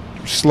those are the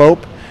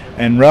slope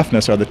and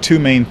roughness are the two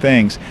main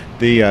things.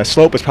 The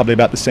slope is probably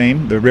about the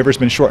same. The river's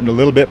been shortened a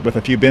little bit with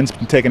a few bends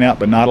taken out,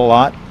 but not a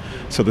lot.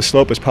 So the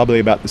slope is probably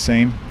about the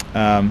same.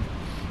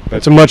 But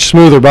it's a much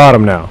smoother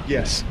bottom now.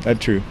 Yes, that's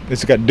true.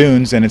 It's got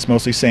dunes and it's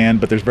mostly sand,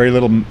 but there's very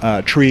little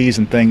trees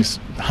and things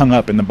hung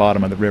up in the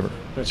bottom of the river.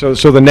 So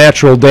the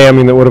natural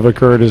damming that would have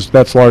occurred,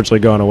 that's largely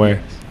gone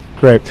away.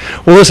 Great.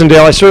 Well, listen,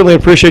 Dale, I certainly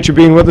appreciate you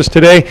being with us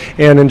today,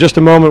 and in just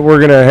a moment we're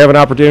going to have an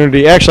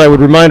opportunity. Actually, I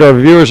would remind our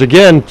viewers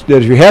again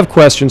that if you have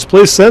questions,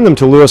 please send them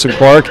to Lewis and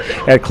Clark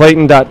at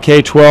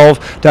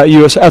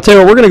clayton.k12.us. I'll tell you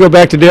what, we're going to go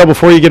back to Dale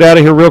before you get out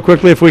of here real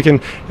quickly, if we can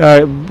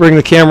bring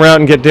the camera out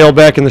and get Dale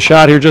back in the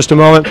shot here just a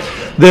moment.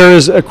 There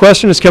is a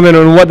question that's come in,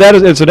 and what that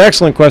is, it's an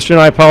excellent question.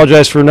 I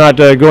apologize for not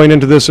going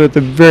into this at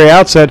the very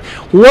outset.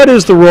 What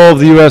is the role of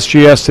the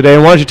USGS today,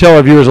 and why don't you tell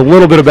our viewers a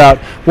little bit about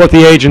what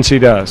the agency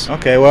does?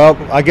 Okay, well,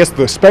 I guess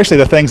especially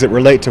the things that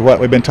relate to what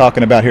we've been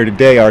talking about here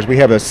today are we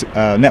have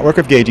a network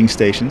of gauging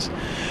stations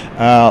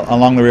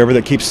along the river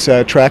that keeps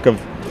track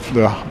of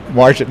the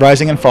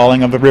rising and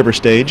falling of the river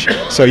stage.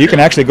 So you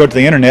can actually go to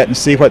the internet and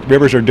see what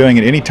rivers are doing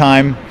at any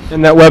time.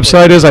 And that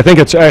website is, I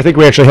think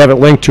we actually have it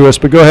linked to us,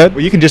 but go ahead.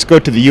 Well, you can just go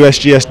to the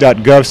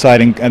USGS.gov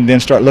site and then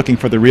start looking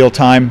for the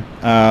real-time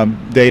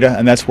data,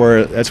 and that's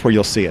where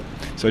you'll see it.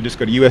 So just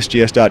go to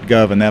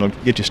USGS.gov and that'll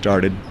get you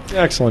started.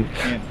 Excellent.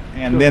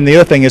 And then the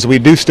other thing is we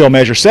do still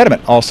measure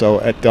sediment also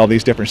at all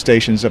these different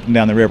stations up and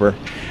down the river,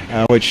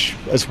 which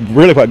is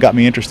really what got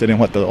me interested in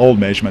what the old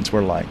measurements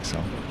were like.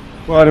 So.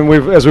 Well, and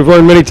as we've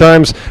learned many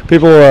times,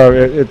 people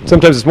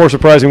sometimes it's more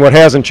surprising what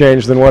hasn't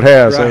changed than what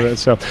has. Right.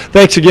 So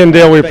thanks again,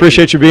 Dale. We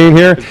appreciate you being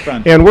here. It's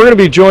fun. And we're going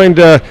to be joined.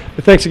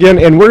 Thanks again.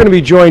 And we're going to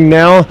be joined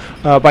now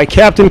by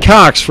Captain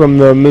Cox from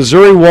the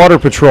Missouri Water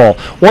Patrol.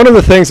 One of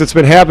the things that's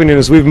been happening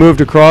as we've moved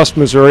across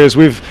Missouri is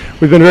we've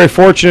been very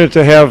fortunate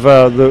to have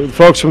the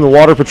folks from the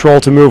Water Patrol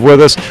to move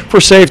with us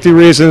for safety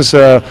reasons,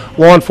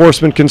 law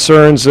enforcement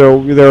concerns. There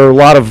are a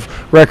lot of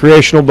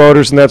recreational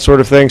boaters and that sort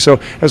of thing.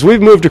 So as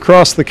we've moved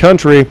across the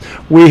country,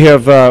 we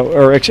have,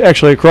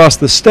 actually across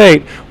the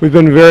state, we've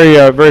been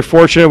very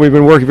fortunate. We've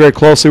been working very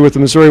closely with the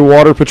Missouri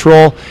Water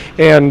Patrol,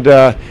 and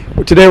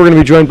today we're going to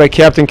be joined by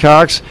Captain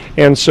Cox,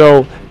 and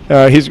so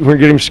we're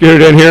getting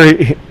scooted in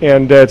here,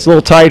 and it's a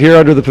little tight here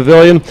under the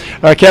pavilion.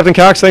 Captain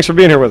Cox, thanks for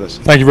being here with us.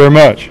 Thank you very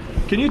much.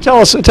 Can you tell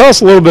us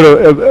a little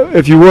bit,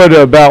 if you would,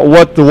 about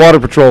what the Water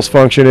Patrol's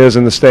function is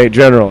in the state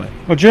generally?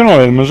 Well,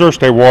 generally, the Missouri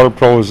State Water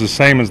Patrol is the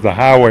same as the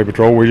Highway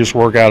Patrol. We just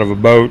work out of a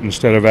boat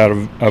instead of out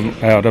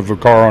of a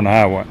car on the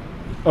highway.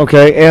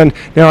 Okay, and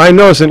now I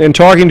notice in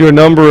talking to a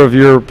number of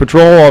your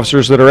patrol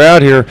officers that are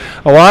out here,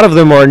 a lot of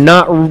them are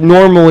not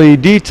normally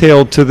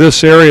detailed to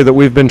this area that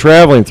we've been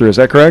traveling through. Is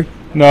that correct?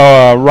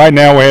 No, right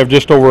now we have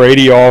just over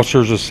 80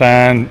 officers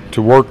assigned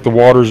to work the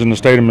waters in the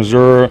state of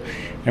Missouri,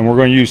 and we're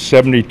going to use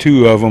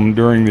 72 of them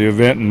during the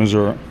event in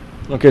Missouri.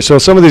 Okay, so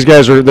some of these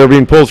guys they're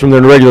being pulled from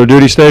their regular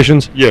duty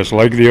stations? Yes,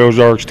 Lake of the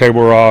Ozarks,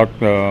 Table Rock,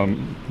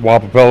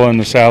 Wapapella in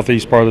the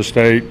southeast part of the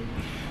state.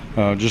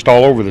 Just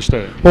all over the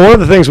state. Well, one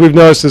of the things we've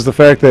noticed is the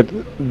fact that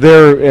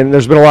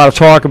there's been a lot of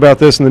talk about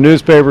this in the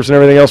newspapers and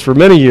everything else for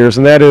many years,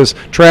 and that is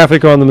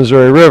traffic on the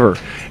Missouri River.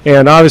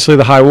 And obviously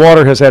the high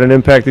water has had an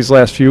impact these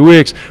last few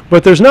weeks,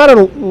 but there's not a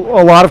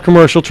lot of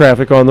commercial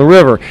traffic on the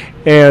river.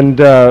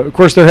 And of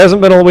course we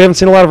haven't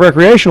seen a lot of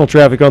recreational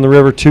traffic on the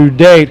river to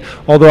date,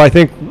 although I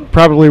think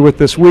probably with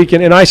this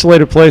weekend in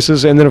isolated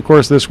places, and then of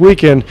course this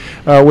weekend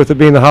with it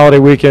being the holiday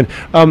weekend.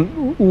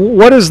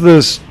 What is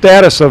the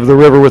status of the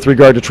river with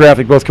regard to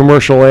traffic, both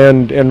commercial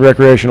and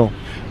recreational?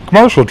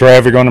 Commercial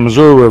traffic on the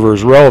Missouri River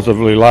is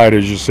relatively light,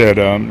 as you said.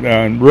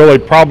 And really,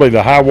 probably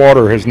the high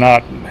water has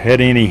not had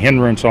any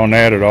hindrance on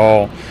that at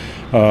all.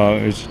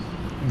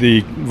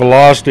 The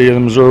velocity of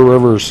the Missouri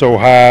River is so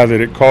high that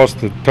it costs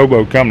the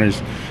towboat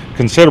companies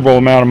considerable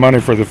amount of money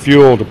for the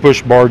fuel to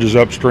push barges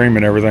upstream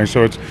and everything.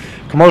 So it's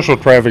commercial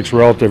traffic's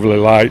relatively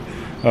light.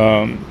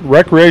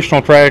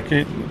 Recreational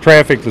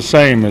traffic the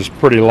same is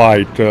pretty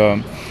light.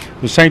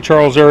 The St.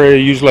 Charles area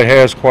usually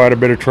has quite a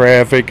bit of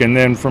traffic, and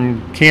then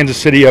from Kansas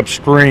City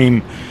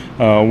upstream,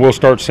 we'll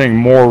start seeing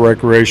more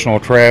recreational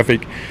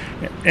traffic.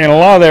 And a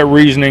lot of that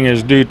reasoning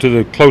is due to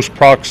the close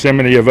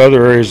proximity of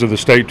other areas of the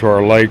state to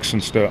our lakes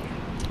and stuff.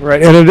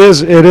 Right, and it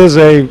is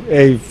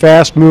a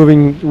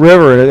fast-moving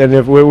river,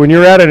 and when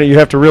you're at it, you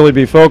have to really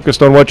be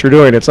focused on what you're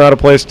doing. It's not a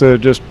place to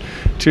just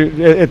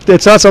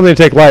it's not something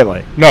to take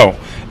lightly. No,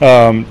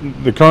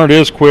 the current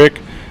is quick.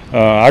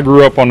 I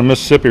grew up on the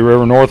Mississippi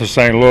River north of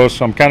St. Louis,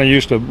 so I'm kind of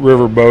used to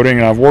river boating,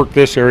 and I've worked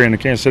this area in the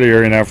Kansas City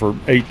area now for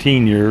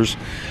 18 years.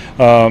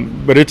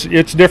 But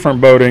it's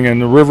different boating,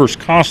 and the river's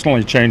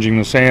constantly changing.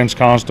 The sand's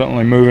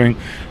constantly moving.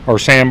 Our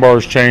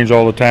sandbars change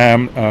all the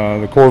time.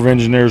 The Corps of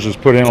Engineers has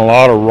put in a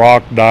lot of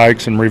rock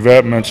dikes and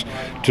revetments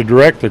to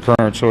direct the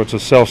current, so it's a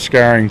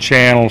self-scouring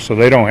channel, so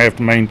they don't have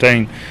to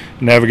maintain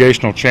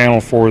navigational channel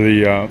for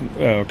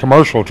the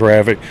commercial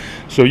traffic.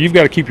 So you've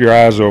got to keep your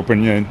eyes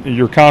open, and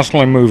you're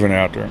constantly moving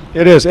out there.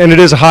 It is, and it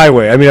is a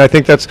highway. I mean, I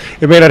think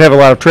it may not have a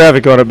lot of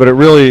traffic on it, but it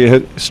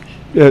really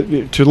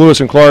to Lewis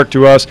and Clark,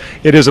 to us,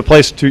 it is a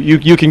place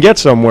you can get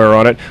somewhere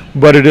on it,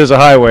 but it is a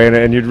highway,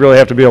 and you'd really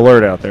have to be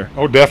alert out there.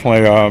 Oh,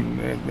 definitely.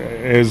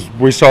 As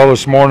we saw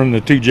this morning,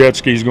 the 2 jet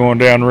skis going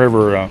down the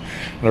river,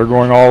 they're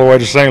going all the way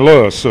to St.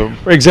 Louis. So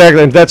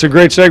exactly, and that's a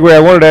great segue. I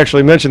wanted to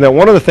actually mention that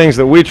one of the things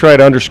that we try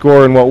to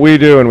underscore in what we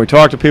do, and we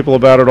talk to people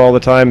about it all the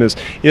time,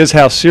 is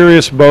how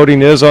serious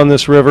boating is on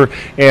this river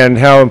and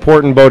how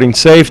important boating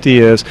safety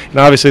is, and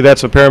obviously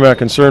that's a paramount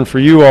concern for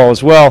you all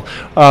as well.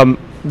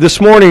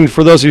 This morning,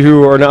 for those of you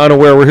who are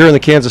unaware, we're here in the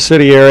Kansas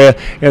City area,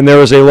 and there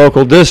was a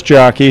local disc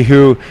jockey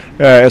who,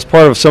 as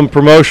part of some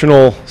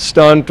promotional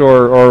stunt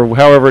or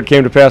however it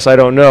came to pass, I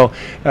don't know,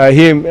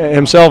 he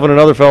himself and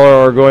another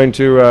fellow are going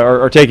to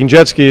are taking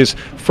jet skis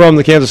from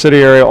the Kansas City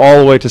area all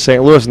the way to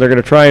St. Louis, and they're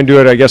going to try and do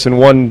it, I guess, in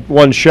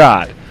one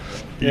shot.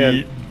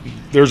 And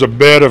there's a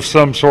bet of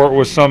some sort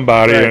with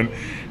somebody, right,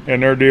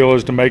 and their deal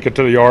is to make it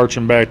to the arch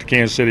and back to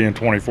Kansas City in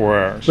 24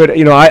 hours. But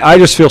I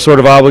just feel sort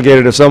of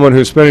obligated as someone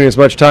who's spending as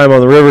much time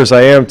on the river as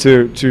I am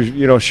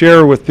to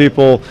share with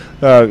people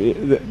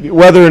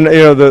whether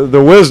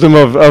the wisdom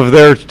of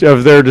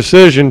their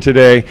decision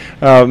today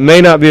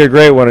may not be a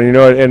great one,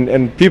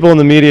 and people in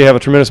the media have a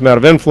tremendous amount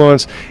of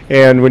influence,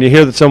 and when you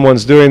hear that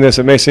someone's doing this,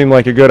 it may seem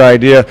like a good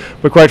idea,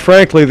 but quite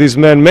frankly, these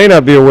men may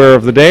not be aware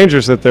of the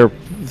dangers that they're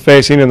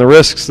facing and the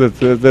risks that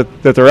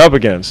they're up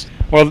against.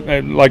 Well,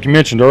 like you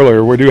mentioned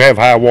earlier, we do have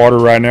high water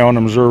right now on the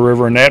Missouri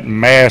River, and that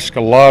masks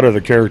a lot of the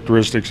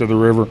characteristics of the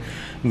river.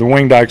 The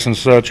wing dikes and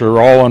such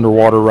are all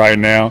underwater right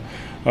now.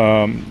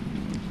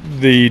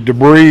 The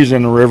debris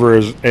in the river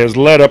has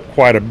let up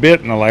quite a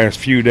bit in the last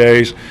few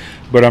days,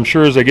 but I'm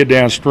sure as they get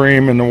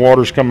downstream and the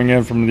water's coming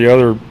in from the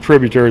other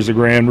tributaries of the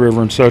Grand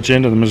River and such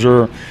into the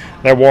Missouri,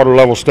 that water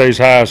level stays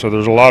high, so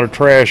there's a lot of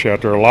trash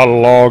out there, a lot of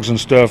logs and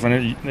stuff,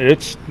 and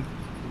it's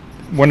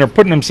when they're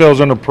putting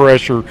themselves under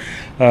pressure,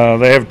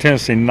 they have a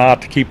tendency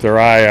not to keep their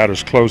eye out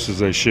as close as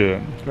they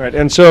should. Right,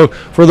 and so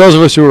for those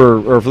of us who are,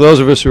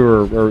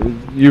 or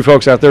you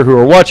folks out there who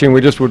are watching,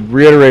 we just would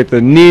reiterate the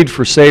need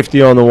for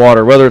safety on the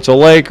water, whether it's a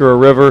lake or a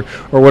river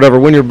or whatever.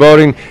 When you're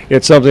boating,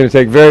 it's something to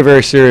take very,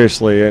 very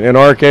seriously. And in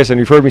our case, and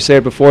you've heard me say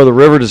it before, the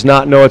river does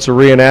not know it's a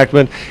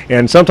reenactment,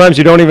 and sometimes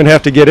you don't even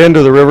have to get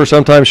into the river.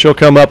 Sometimes she'll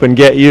come up and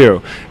get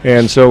you.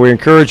 And so we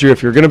encourage you,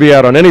 if you're going to be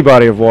out on any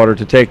body of water,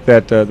 to take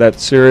that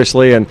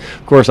seriously. And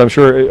of course, I'm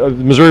sure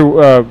Missouri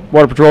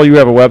Water Patrol, you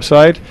have a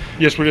website.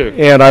 Yes, we do.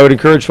 And I would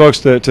encourage folks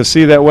to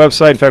see that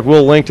website. In fact,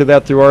 we'll link to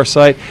that through our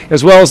site,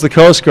 as well as the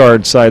Coast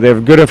Guard site. They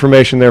have good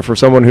information there for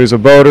someone who's a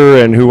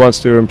boater and who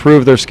wants to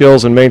improve their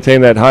skills and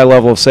maintain that high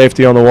level of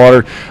safety on the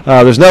water.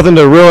 There's nothing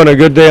to ruin a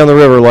good day on the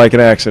river like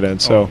an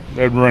accident. So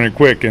they'd run it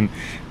quick. And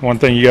one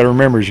thing you got to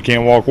remember is you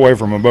can't walk away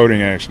from a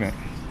boating accident.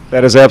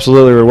 That is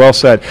absolutely well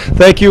said.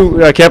 Thank you,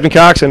 Captain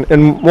Cox, and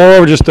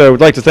moreover, just would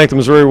like to thank the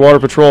Missouri Water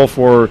Patrol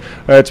for.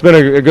 It's been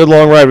a good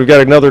long ride. We've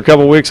got another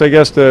couple weeks, I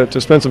guess,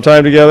 to spend some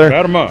time together.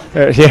 About a month.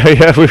 But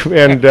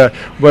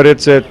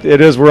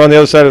it is. We're on the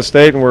other side of the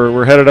state, and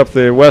we're headed up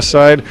the west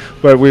side.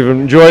 But we've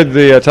enjoyed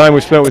the time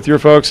we spent with your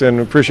folks, and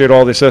appreciate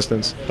all the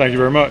assistance. Thank you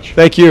very much.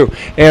 Thank you.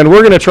 And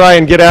we're going to try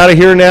and get out of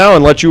here now,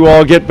 and let you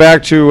all get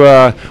back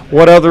to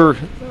what other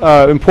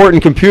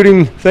important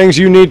computing things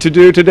you need to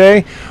do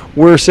today.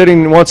 We're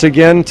sitting once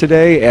again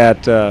today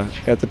at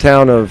the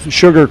town of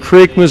Sugar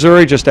Creek,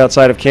 Missouri, just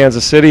outside of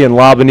Kansas City in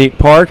Benite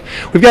Park.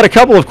 We've got a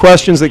couple of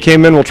questions that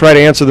came in. We'll try to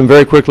answer them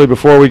very quickly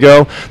before we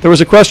go. There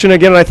was a question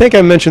again, and I think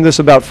I mentioned this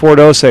about Fort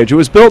Osage. It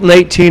was built in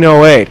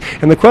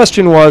 1808, and the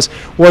question was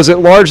it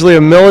largely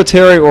a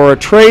military or a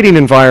trading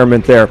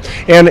environment there?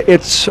 And it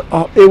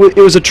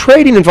was a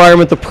trading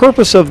environment. The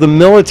purpose of the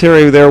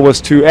military there was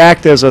to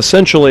act as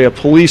essentially a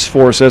police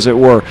force, as it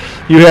were.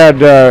 You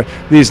had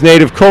these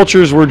native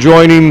cultures were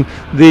joining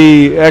joining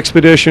the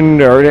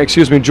expedition, or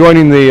excuse me,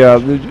 joining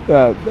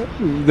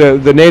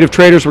the native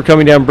traders were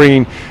coming down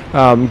bringing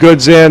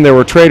goods in. There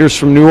were traders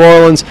from New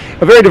Orleans,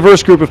 a very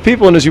diverse group of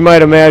people, and as you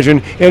might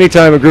imagine,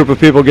 anytime a group of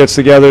people gets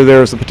together,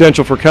 there's the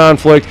potential for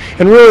conflict,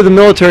 and really the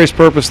military's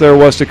purpose there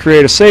was to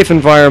create a safe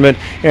environment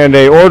and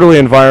a orderly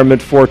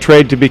environment for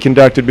trade to be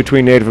conducted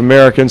between Native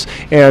Americans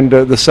and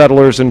the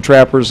settlers and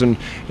trappers and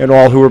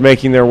all who were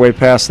making their way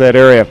past that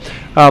area.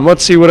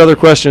 Let's see, what other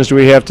questions do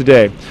we have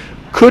today?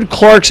 Could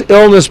Clark's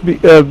illness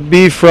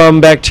be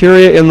from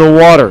bacteria in the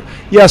water?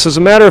 Yes, as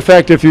a matter of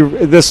fact, if you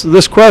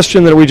this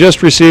question that we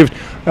just received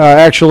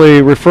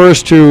actually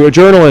refers to a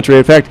journal entry.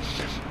 In fact,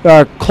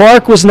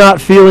 Clark was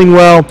not feeling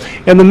well,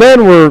 and the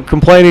men were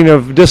complaining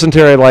of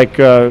dysentery-like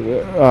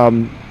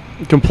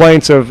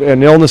complaints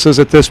and illnesses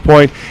at this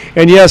point.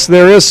 And yes,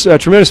 there is a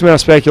tremendous amount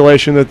of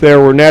speculation that there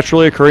were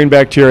naturally occurring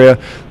bacteria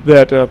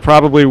that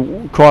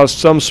probably caused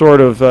some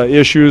sort of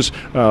issues,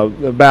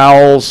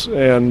 bowels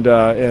and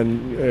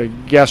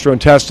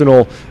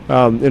gastrointestinal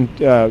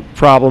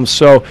problems.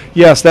 So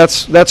yes,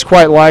 that's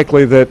quite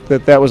likely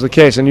that was the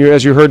case. And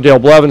as you heard Dale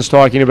Blevins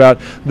talking about,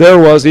 there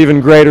was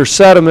even greater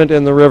sediment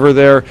in the river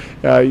there.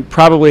 You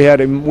probably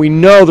had, we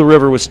know the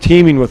river was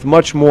teeming with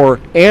much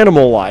more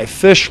animal life,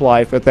 fish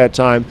life at that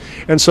time.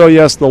 And so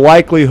yes, the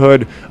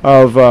likelihood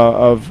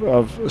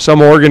of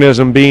some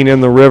organism being in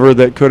the river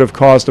that could have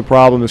caused a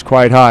problem is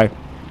quite high.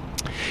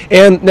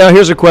 And now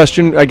here's a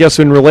question, I guess,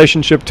 in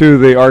relationship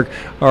to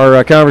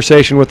our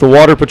conversation with the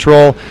Water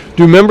Patrol.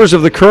 Do members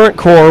of the current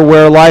Corps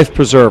wear life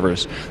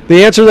preservers?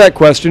 The answer to that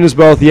question is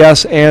both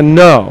yes and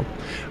no.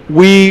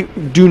 We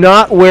do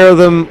not wear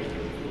them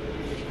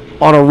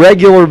on a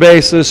regular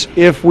basis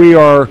if we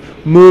are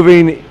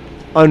moving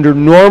under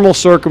normal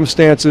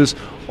circumstances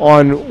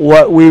on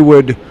what we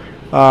would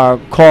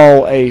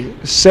call a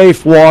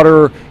safe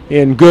water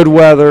in good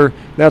weather,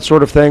 that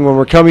sort of thing. When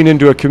we're coming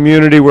into a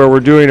community where we're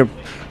doing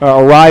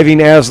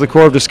arriving as the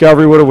Corps of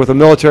Discovery would have with a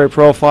military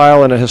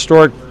profile and a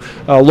historic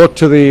look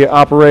to the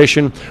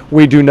operation,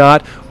 we do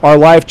not. Our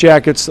life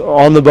jackets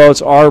on the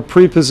boats are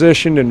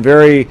pre-positioned in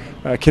very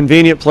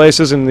convenient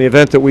places in the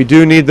event that we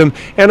do need them,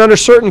 and under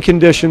certain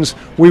conditions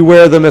we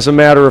wear them as a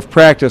matter of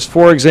practice.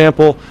 For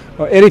example,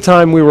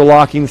 anytime we were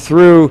locking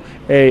through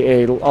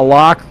a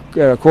lock,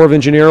 Corps of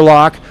Engineer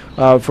lock,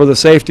 for the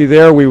safety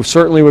there, we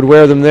certainly would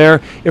wear them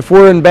there. If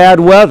we're in bad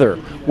weather,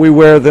 we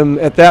wear them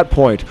at that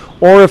point.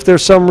 Or if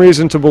there's some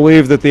reason to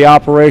believe that the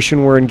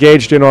operation we're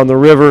engaged in on the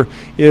river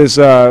is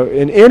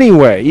in any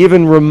way,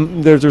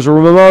 even there's a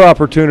remote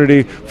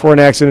opportunity for an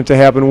accident to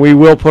happen, we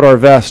will put our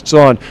vests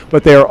on.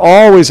 But they are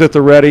always at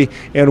the ready,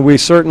 and we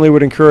certainly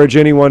would encourage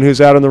anyone who's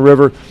out on the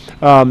river,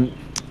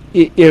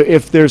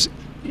 if there's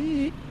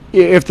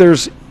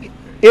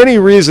any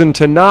reason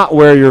to not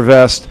wear your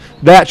vest,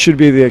 that should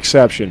be the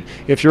exception.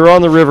 If you're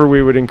on the river,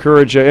 we would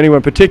encourage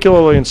anyone,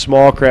 particularly in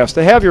small crafts,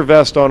 to have your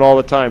vest on all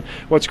the time.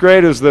 What's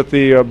great is that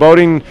the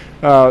boating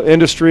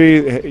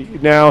industry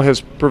now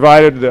has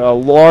provided a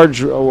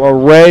large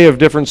array of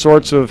different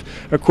sorts of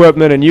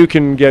equipment, and you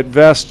can get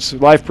vests,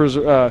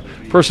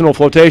 personal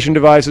flotation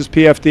devices,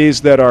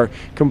 PFDs, that are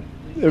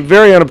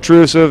very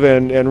unobtrusive,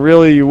 and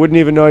really you wouldn't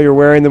even know you're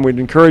wearing them. We'd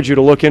encourage you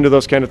to look into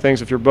those kind of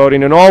things if you're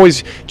boating. And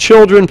always,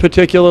 children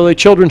particularly,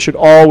 children should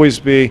always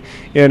be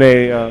in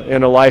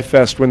a life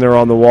vest when they're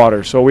on the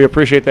water. So we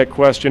appreciate that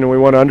question, and we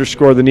want to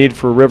underscore the need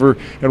for river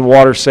and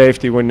water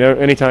safety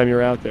anytime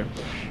you're out there.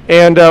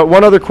 And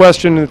one other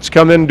question that's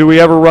come in, do we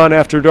ever run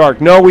after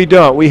dark? No, we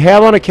don't. We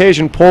have on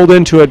occasion pulled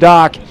into a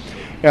dock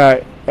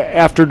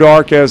after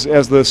dark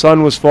as the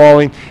sun was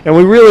falling, and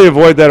we really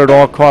avoid that at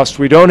all costs.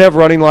 We don't have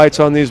running lights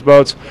on these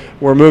boats.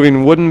 We're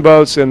moving wooden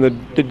boats, and the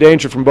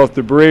danger from both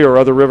debris or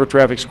other river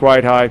traffic is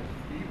quite high,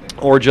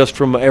 or just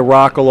from a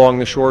rock along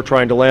the shore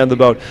trying to land the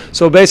boat.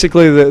 So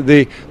basically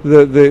the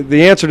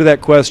answer to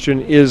that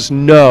question is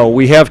no.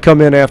 We have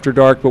come in after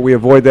dark, but we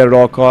avoid that at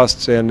all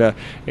costs, and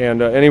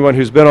anyone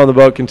who's been on the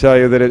boat can tell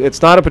you that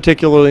it's not a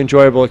particularly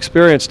enjoyable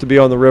experience to be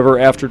on the river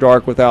after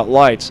dark without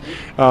lights.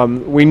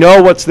 We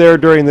know what's there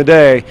during the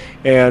day,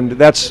 and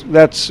that's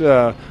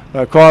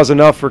cause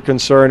enough for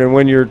concern, and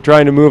when you're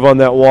trying to move on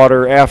that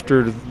water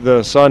after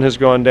the sun has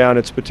gone down,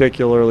 it's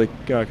particularly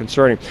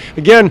concerning.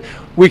 Again,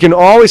 we can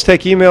always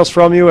take emails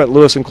from you at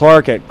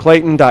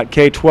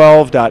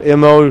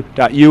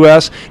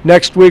lewisandclark@clayton.k12.mo.us.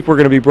 Next week we're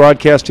going to be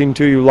broadcasting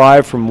to you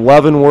live from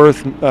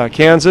Leavenworth,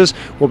 Kansas.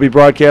 We'll be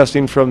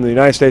broadcasting from the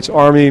United States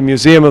Army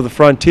Museum of the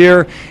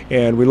Frontier,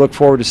 and we look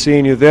forward to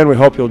seeing you then. We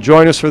hope you'll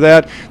join us for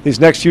that. These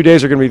next few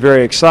days are going to be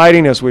very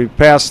exciting as we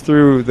pass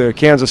through the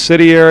Kansas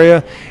City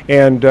area,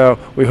 and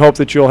we hope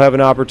that you'll have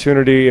an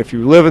opportunity, if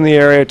you live in the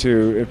area,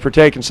 to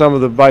partake in some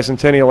of the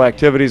Bicentennial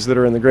activities that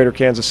are in the greater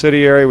Kansas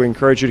City area. We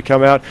encourage you to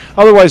come out.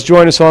 Otherwise, otherwise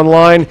join us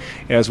online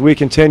as we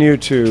continue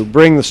to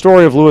bring the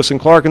story of Lewis and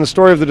Clark and the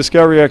story of the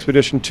Discovery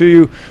Expedition to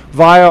you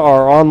via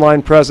our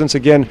online presence.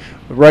 Again,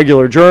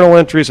 regular journal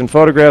entries and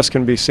photographs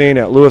can be seen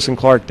at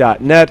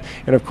lewisandclark.net,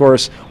 and of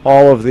course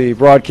all of the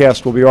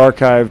broadcasts will be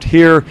archived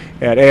here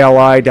at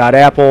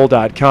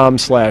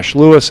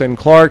ali.apple.com/Lewis and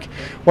Clark.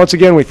 Once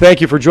again, we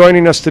thank you for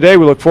joining us today.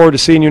 We look forward to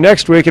seeing you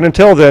next week, and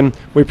until then,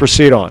 we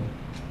proceed on.